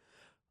episode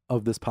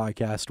of this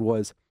podcast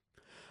was,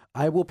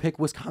 I will pick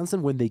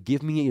Wisconsin when they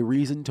give me a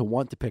reason to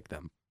want to pick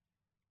them.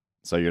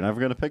 So you're never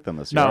going to pick them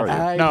this year, No. are you?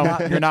 I'm No,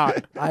 not- you're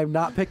not. I'm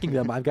not picking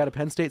them. I've got a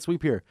Penn State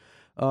sweep here.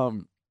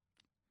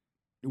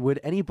 Would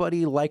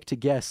anybody like to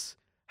guess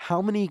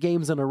how many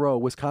games in a row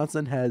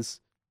Wisconsin has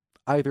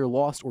either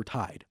lost or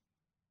tied?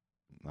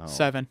 No.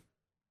 7.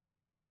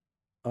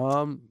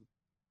 Are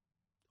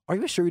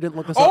you sure you didn't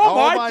look this Oh, up? Oh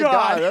my my God.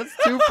 God. That's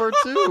 2 for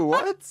 2.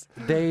 What?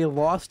 They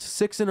lost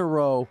 6 in a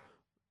row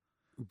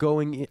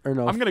going in, or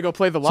no, I'm going to go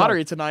play the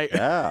lottery tonight.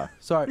 Yeah.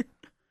 sorry.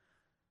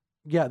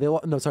 Yeah, they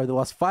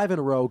lost 5 in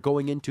a row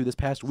going into this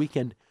past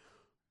weekend.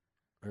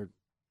 The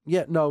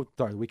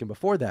weekend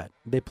before that.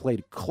 They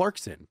played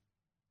Clarkson.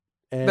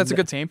 And That's a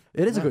good team.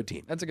 It is a Yeah. good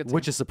team. That's a good team.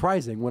 Which is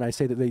surprising when I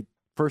say that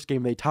first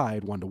game they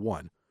tied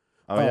 1-1.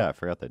 Oh, yeah. I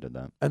forgot they did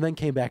that. And then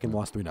came back and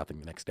lost 3-0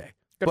 the next day.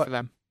 Good but- for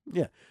them.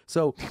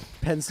 So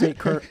Penn State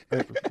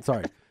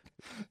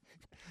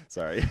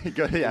Sorry.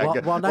 Good. Yeah, While-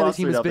 good. while neither Lost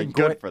team has 3-0. been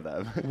good great- for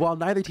them. while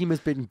neither team has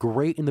been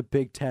great in the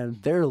Big Ten,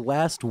 their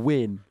last 2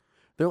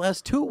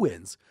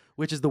 wins,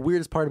 which is the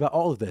weirdest part about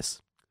all of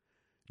this.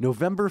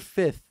 November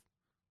 5th,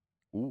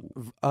 Ooh.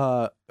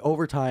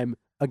 overtime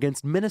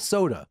against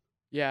Minnesota,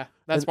 Yeah,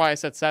 that's why I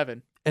said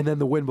 7. and then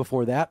the win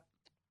before that,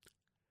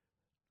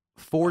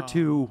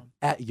 4-2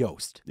 at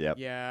Yost. Yep.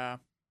 Yeah.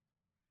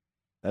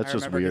 That's I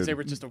just remember 'cause weird. they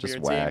were just a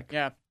weird whack. team.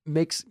 Yeah.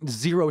 Makes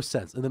zero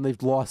sense. And then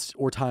they've lost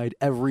or tied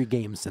every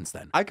game since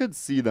then. I could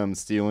see them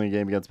stealing a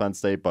game against Penn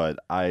State, but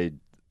I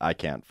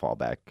can't fall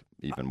back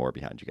even more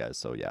behind you guys.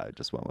 So yeah, I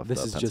just went with This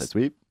the is Penn just- State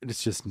sweep.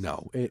 It's just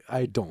no.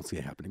 I don't see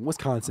it happening.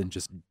 Wisconsin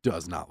just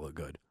does not look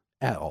good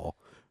at all.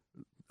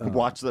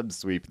 Watch them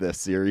sweep this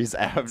series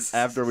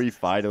after we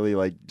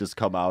finally just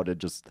come out and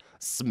just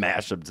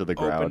smash them to the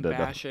Open ground.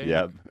 bashing.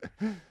 Yep.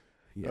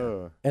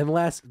 Yeah. And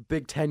last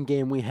Big Ten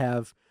game we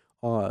have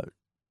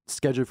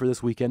scheduled for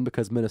this weekend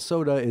because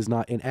Minnesota is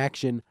not in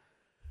action.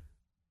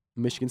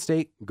 Michigan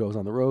State goes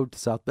on the road to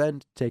South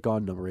Bend to take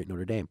on number 8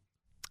 Notre Dame.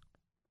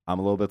 I'm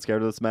a little bit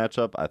scared of this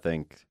matchup. I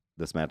think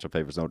this matchup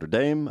favors Notre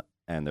Dame,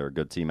 and they're a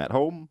good team at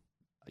home.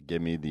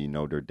 Give me the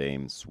Notre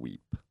Dame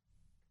sweep.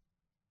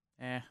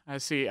 I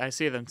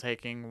see them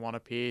taking one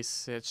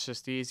apiece. It's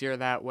just easier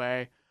that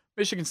way.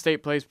 Michigan State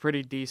plays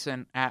pretty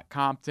decent at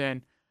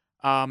Compton.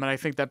 And I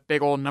think that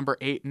big old number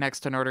 8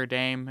 next to Notre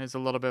Dame is a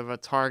little bit of a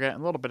target, a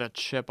little bit of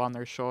chip on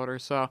their shoulder.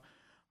 So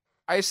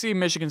I see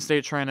Michigan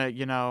State trying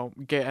to,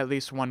 get at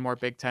least one more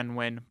Big Ten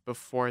win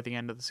before the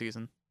end of the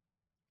season.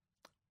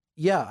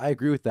 Yeah, I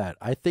agree with that.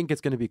 I think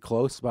it's going to be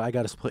close, but I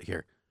got to split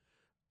here.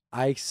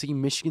 I see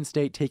Michigan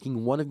State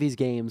taking one of these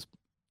games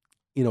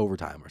in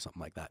overtime or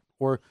something like that,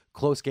 or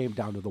close game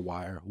down to the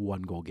wire,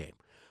 1-goal game.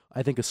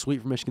 I think a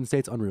sweep for Michigan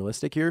State's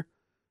unrealistic here,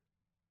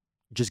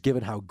 just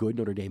given how good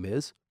Notre Dame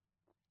is.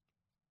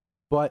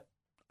 But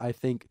I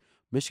think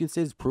Michigan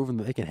State has proven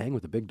that they can hang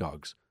with the big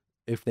dogs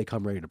if they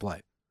come ready to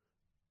play.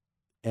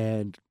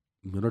 And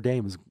Notre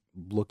Dame is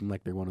looking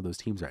like they're one of those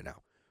teams right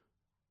now.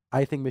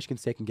 I think Michigan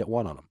State can get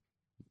one on them.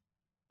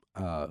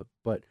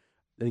 But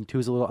I think 2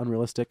 is a little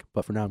unrealistic,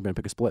 but for now I'm going to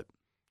pick a split.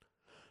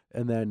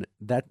 And then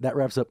that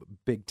wraps up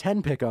Big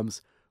Ten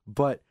pick'ems.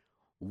 But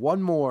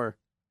one more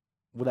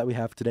that we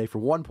have today for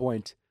 1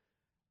 point.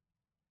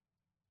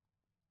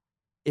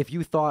 If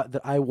you thought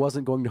that I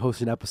wasn't going to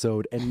host an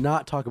episode and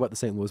not talk about the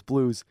St. Louis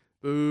Blues,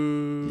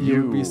 Boo.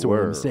 You would be were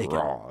sorely mistaken.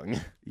 wrong.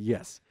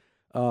 yes.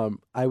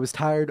 I was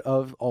tired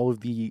of all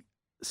of the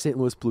St.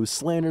 Louis Blues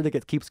slander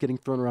that keeps getting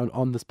thrown around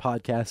on this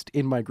podcast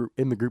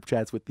in the group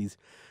chats with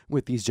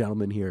these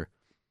gentlemen here.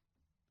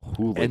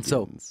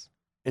 Hooligans.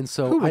 And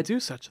so Who would I do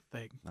such a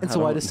thing? And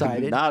so I don't-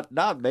 decided-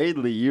 not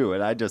mainly you,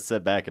 and I just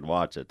sit back and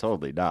watch it.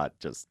 Totally not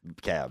just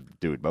Cam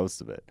doing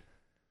most of it.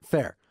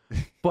 fair.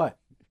 But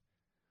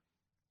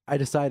I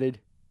decided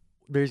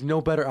there's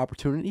no better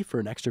opportunity for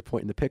an extra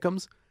point in the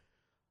pick'ems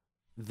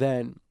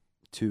than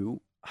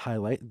to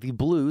highlight the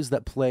Blues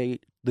that play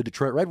the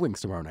Detroit Red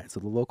Wings tomorrow night. So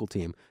the local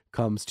team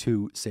comes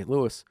to St.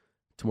 Louis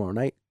tomorrow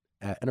night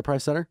at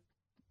Enterprise Center.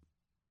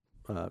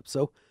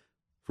 So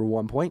for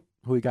 1 point,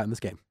 who we got in this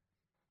game?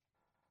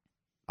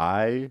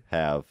 I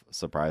have,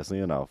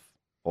 surprisingly enough,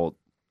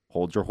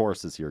 hold your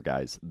horses here,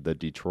 guys. The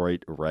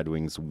Detroit Red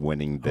Wings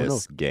winning Oh, no.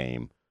 this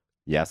game.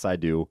 Yes, I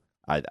do.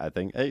 I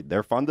think, hey,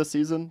 they're fun this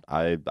season.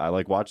 I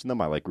like watching them.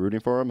 I like rooting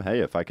for them.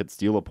 Hey, if I could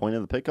steal a point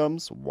in the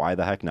pick'ems, why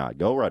the heck not?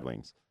 Go Red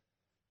Wings.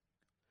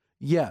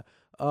 Yeah.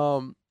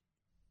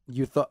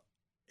 You thought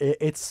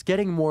it's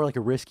getting more like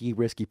a risky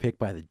pick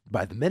by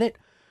the minute,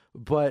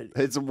 but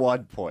It's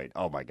 1 point.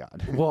 Oh, my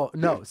God. well,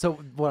 no. So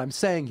what I'm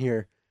saying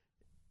here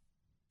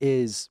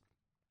is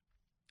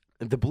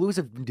the Blues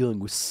have been dealing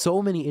with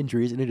so many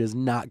injuries, and it has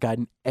not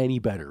gotten any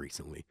better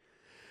recently.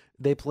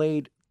 They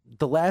played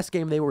the last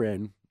game they were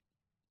in.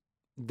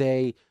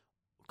 They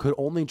could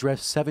only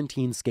dress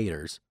 17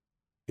 skaters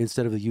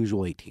instead of the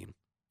usual 18.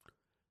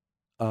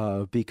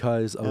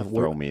 Because Yeah, of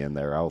throw me in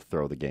there. I'll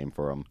throw the game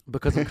for them.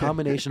 because of a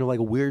combination of like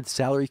weird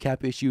salary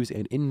cap issues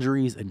and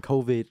injuries and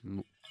COVID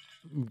and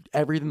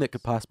everything that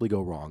could possibly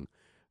go wrong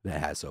that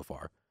has so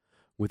far,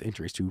 with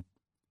injuries to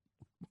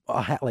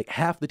like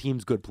half the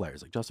team's good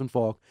players, like Justin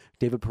Falk,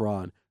 David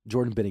Perron,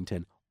 Jordan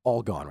Binnington,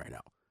 all gone right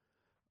now.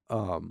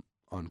 On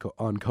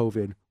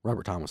COVID,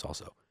 Robert Thomas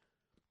also.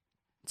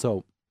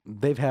 So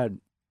they've had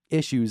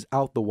issues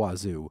out the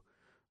wazoo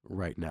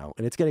right now,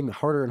 and it's getting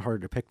harder and harder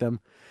to pick them.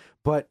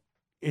 But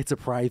it's a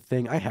pride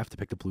thing. I have to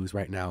pick the Blues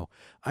right now.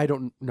 I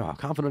don't know how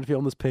confident I feel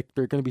in this pick.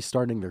 They're going to be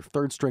starting their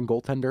third string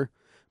goaltender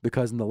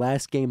because in the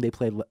last game they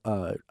played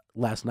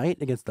last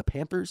night against the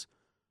Panthers.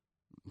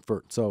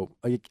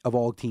 Of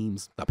all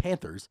teams, the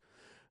Panthers,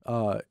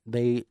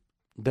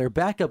 their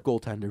backup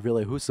goaltender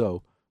Ville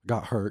Husso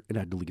got hurt and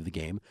had to leave the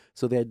game,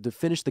 so they had to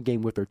finish the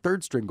game with their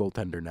third string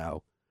goaltender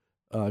now,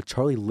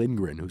 Charlie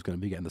Lindgren, who's going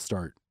to be getting the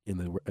start in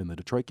the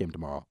Detroit game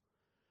tomorrow.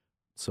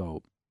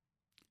 So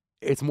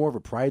it's more of a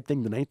pride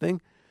thing than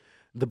anything.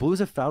 The Blues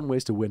have found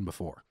ways to win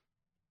before.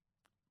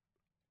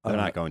 They're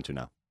not going to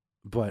now.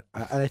 But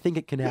I think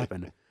it can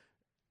happen.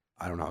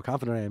 I don't know how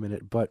confident I am in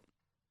it, but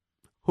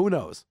who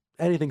knows?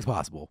 Anything's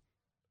possible.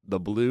 The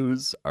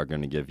Blues are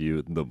going to give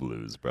you the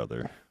blues,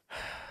 brother.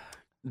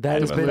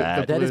 That has End of been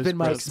that. has been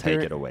my Just take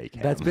experience. it away,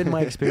 Cam. That's been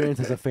my experience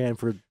as a fan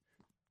for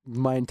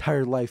my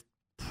entire life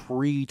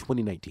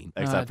pre-2019.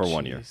 Except for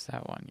 1 year. Jeez,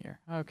 that 1 year.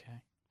 Okay.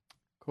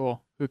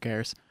 Cool. Who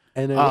cares?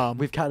 And then Um,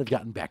 we've kind of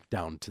gotten back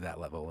down to that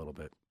level a little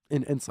bit.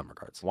 in some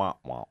regards. Wah,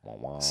 wah, wah,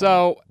 wah.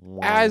 So,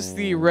 as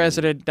the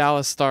resident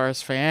Dallas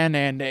Stars fan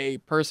and a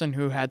person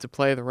who had to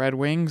play the Red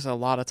Wings a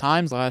lot of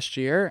times last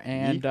year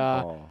and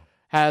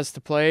has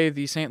to play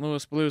the St.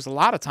 Louis Blues a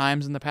lot of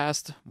times in the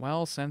past,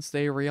 well, since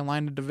they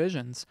realigned the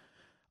divisions,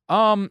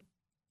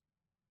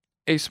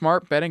 a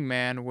smart betting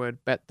man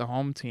would bet the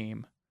home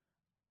team.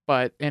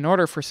 But in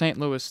order for St.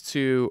 Louis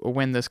to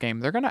win this game,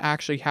 they're going to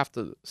actually have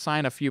to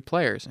sign a few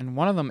players, and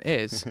one of them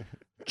is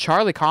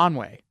Charlie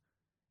Conway.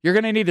 You're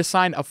going to need to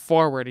sign a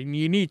forward, and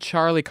you need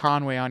Charlie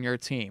Conway on your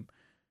team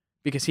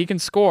because he can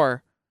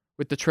score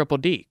with the triple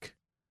deke.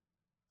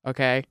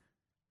 Okay?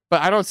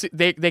 But I don't see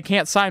they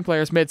can't sign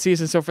players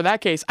midseason. So for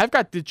that case, I've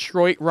got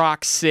Detroit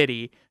Rock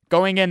City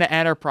going into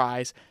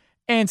Enterprise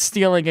and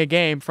stealing a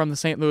game from the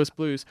St. Louis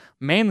Blues,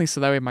 mainly so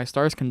that way my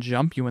Stars can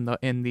jump you in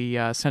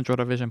the Central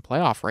Division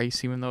playoff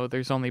race, even though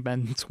there's only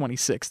been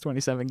 26,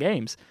 27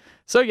 games.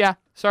 So yeah,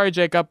 sorry,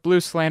 Jacob.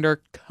 Blues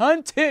slander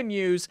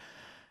continues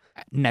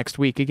next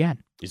week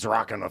again. He's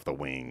rocking off the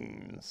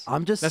Wings.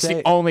 I'm just That's saying.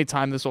 the only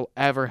time this will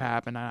ever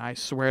happen, and I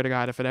swear to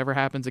God, if it ever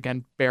happens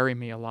again, bury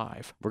me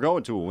alive. We're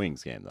going to a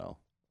Wings game though.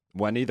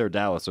 When either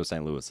Dallas or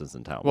St. Louis is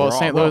in town. Well, We're all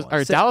St. Louis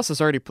going. or Dallas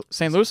has already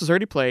St. Louis has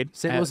already played,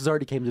 St. Louis has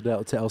already came to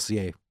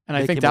LCA, and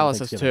I they think came on Dallas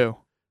has Thanksgiving. too.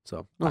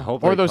 so I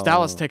hope Or they those come-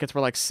 Dallas tickets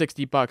were like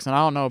 $60, and I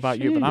don't know about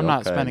you, but I'm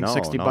not Okay, spending no,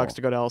 $60 no.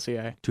 to go to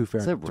LCA. too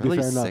fair. Is it To really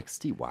be fair enough,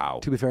 60? Wow.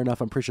 to be fair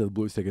enough, I'm pretty sure the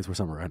Blues tickets were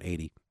somewhere around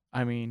 80.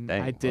 I mean,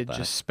 Dang, I what did the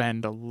just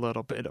spend a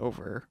little bit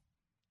over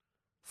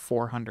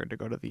 $400 to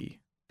go to the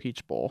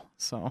Peach Bowl,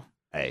 so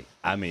Hey,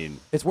 I mean,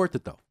 It's worth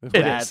it though. it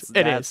That's- is.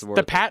 that's The worth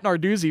it. Pat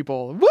Narduzzi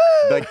Bowl. Woo!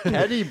 the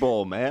Kenny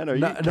Bowl, man. Are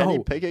you No, Kenny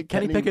no. Pickett?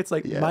 Kenny Pickett's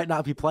yeah. might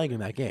not be playing in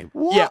that game.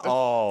 What? Yeah,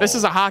 Oh. This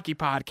is a hockey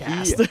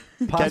podcast.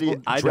 Possible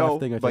Kenny, I draft know,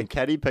 thing, I but think.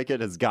 Kenny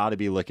Pickett has got to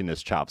be licking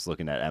his chops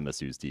looking at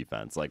MSU's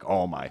defense. Like,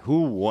 oh my,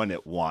 who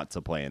wouldn't want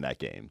to play in that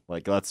game?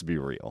 Like, let's be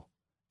real.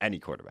 Any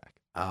quarterback.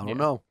 I don't Yeah.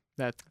 know.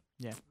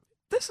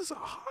 This is a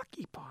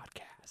hockey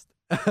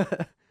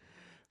podcast.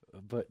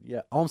 But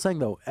yeah, all I'm saying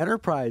though,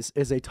 Enterprise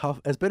has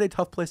been a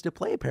tough place to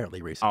play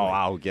apparently recently. Oh,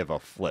 I'll give a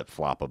flip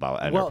flop about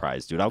Well,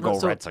 Enterprise, dude. I'll go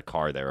so- rent a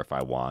car there if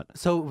I want.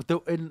 So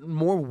and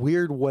more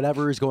weird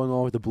whatever is going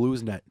on with the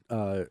Blues net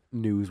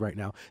news right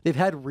now. They've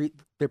had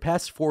their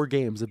past 4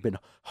 games have been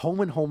home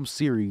and home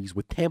series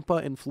with Tampa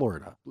and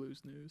Florida.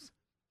 Blues news.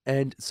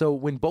 And so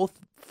when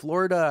both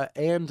Florida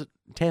and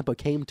Tampa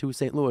came to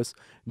St. Louis,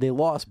 they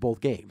lost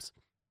both games.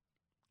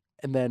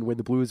 And then when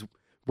the Blues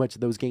went to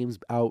those games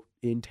out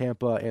in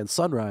Tampa and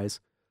Sunrise,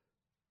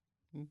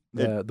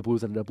 the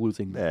Blues ended up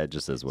losing. Yeah, it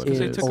just is what It it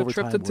They is. took a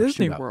Overtime trip to or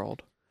Disney shootout.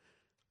 World.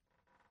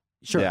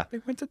 Sure. Yeah. They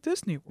went to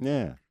Disney World.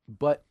 Yeah.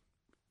 But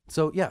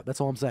so yeah,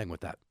 that's all I'm saying with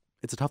that.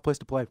 It's a tough place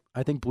to play.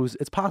 I think Blues.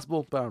 It's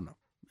possible, but I don't know.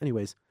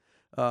 Anyways,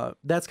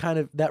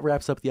 that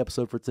wraps up the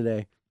episode for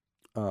today.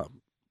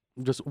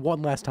 Just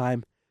one last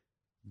time,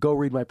 go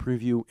read my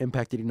preview,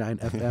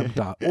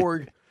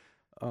 impact89fm.org.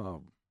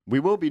 We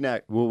will be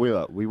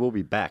we will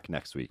be back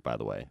next week, by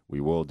the way.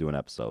 We will do an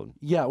episode.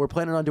 Yeah, we're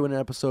planning on doing an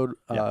episode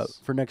Yes.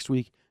 for next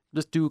week.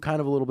 Just do kind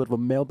of a little bit of a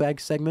mailbag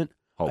segment.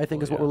 I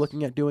think is what we're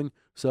looking at doing.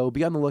 So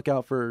be on the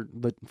lookout for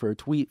a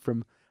tweet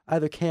from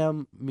either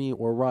Cam, me,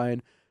 or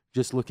Ryan.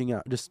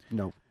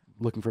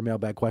 Looking for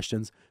mailbag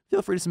questions.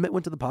 Feel free to submit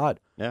one to the pod.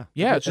 Yeah.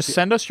 Yeah, If just you-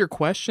 send us your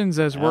questions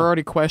as Yeah. we're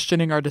already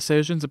questioning our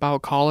decisions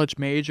about college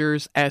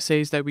majors,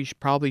 essays that we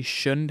probably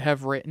shouldn't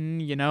have written,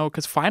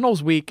 because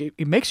finals week,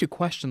 it makes you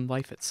question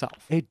life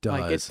itself. It does.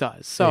 Like, it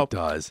does. So, it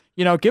does.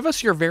 give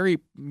us your very,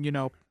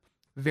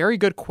 very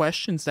good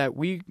questions that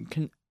we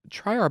can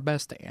try our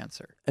best to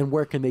answer. And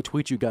where can they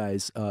tweet you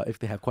guys if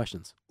they have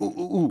questions,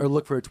 or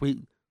look for a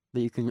tweet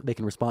that they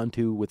can respond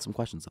to with some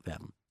questions if they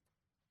have them.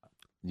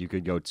 You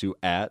could go to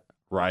at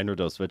Ryan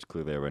Radosevich.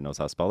 Clearly, everyone knows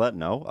how to spell that.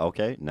 No?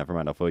 Okay. Never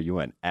mind. I'll fill you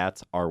in.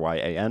 At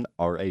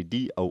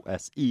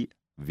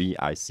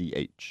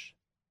RyanRadosevich.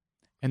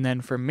 And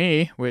then for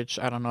me, which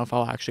I don't know if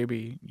I'll actually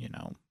be,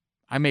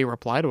 I may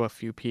reply to a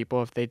few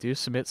people if they do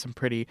submit some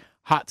pretty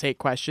hot take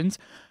questions.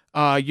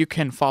 You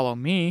can follow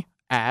me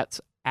at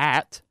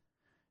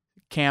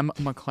Cam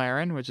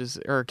McLaren,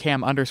 or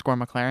Cam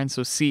 _McLaren.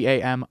 So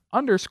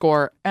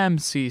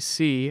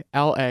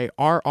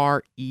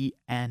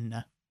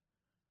CAM_MCCLARREN.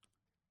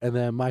 And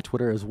then my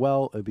Twitter as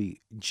well would be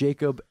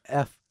Jacob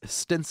F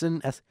Stinson,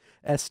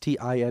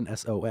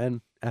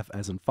 STINSON, F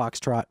as in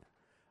Foxtrot.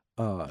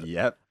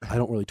 Yep. I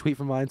don't really tweet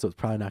from mine, so it's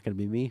probably not going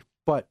to be me.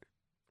 But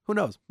who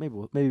knows? Maybe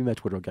my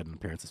Twitter will get an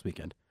appearance this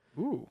weekend.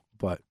 Ooh.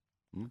 But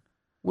Mm.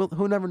 well,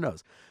 who never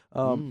knows?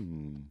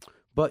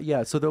 But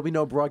yeah, so there'll be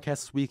no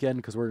broadcast this weekend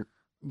because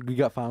we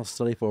got finals to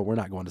study for. We're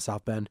not going to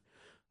South Bend.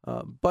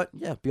 But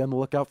yeah, be on the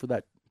lookout for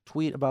that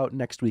tweet about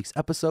next week's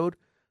episode.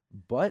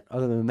 But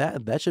other than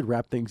that, that should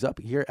wrap things up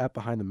here at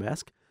Behind the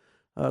Mask.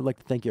 I'd like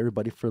to thank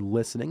everybody for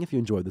listening. If you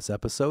enjoyed this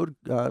episode,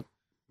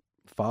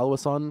 follow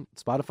us on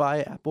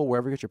Spotify, Apple,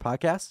 wherever you get your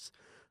podcasts.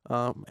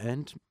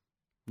 And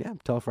yeah,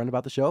 tell a friend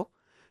about the show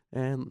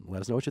and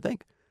let us know what you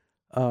think.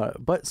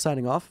 But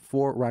signing off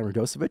for Ryan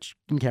Radosevich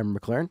and Cameron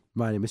McLaren,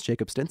 my name is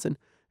Jacob Stinson,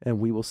 and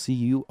we will see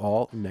you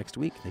all next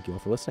week. Thank you all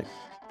for listening.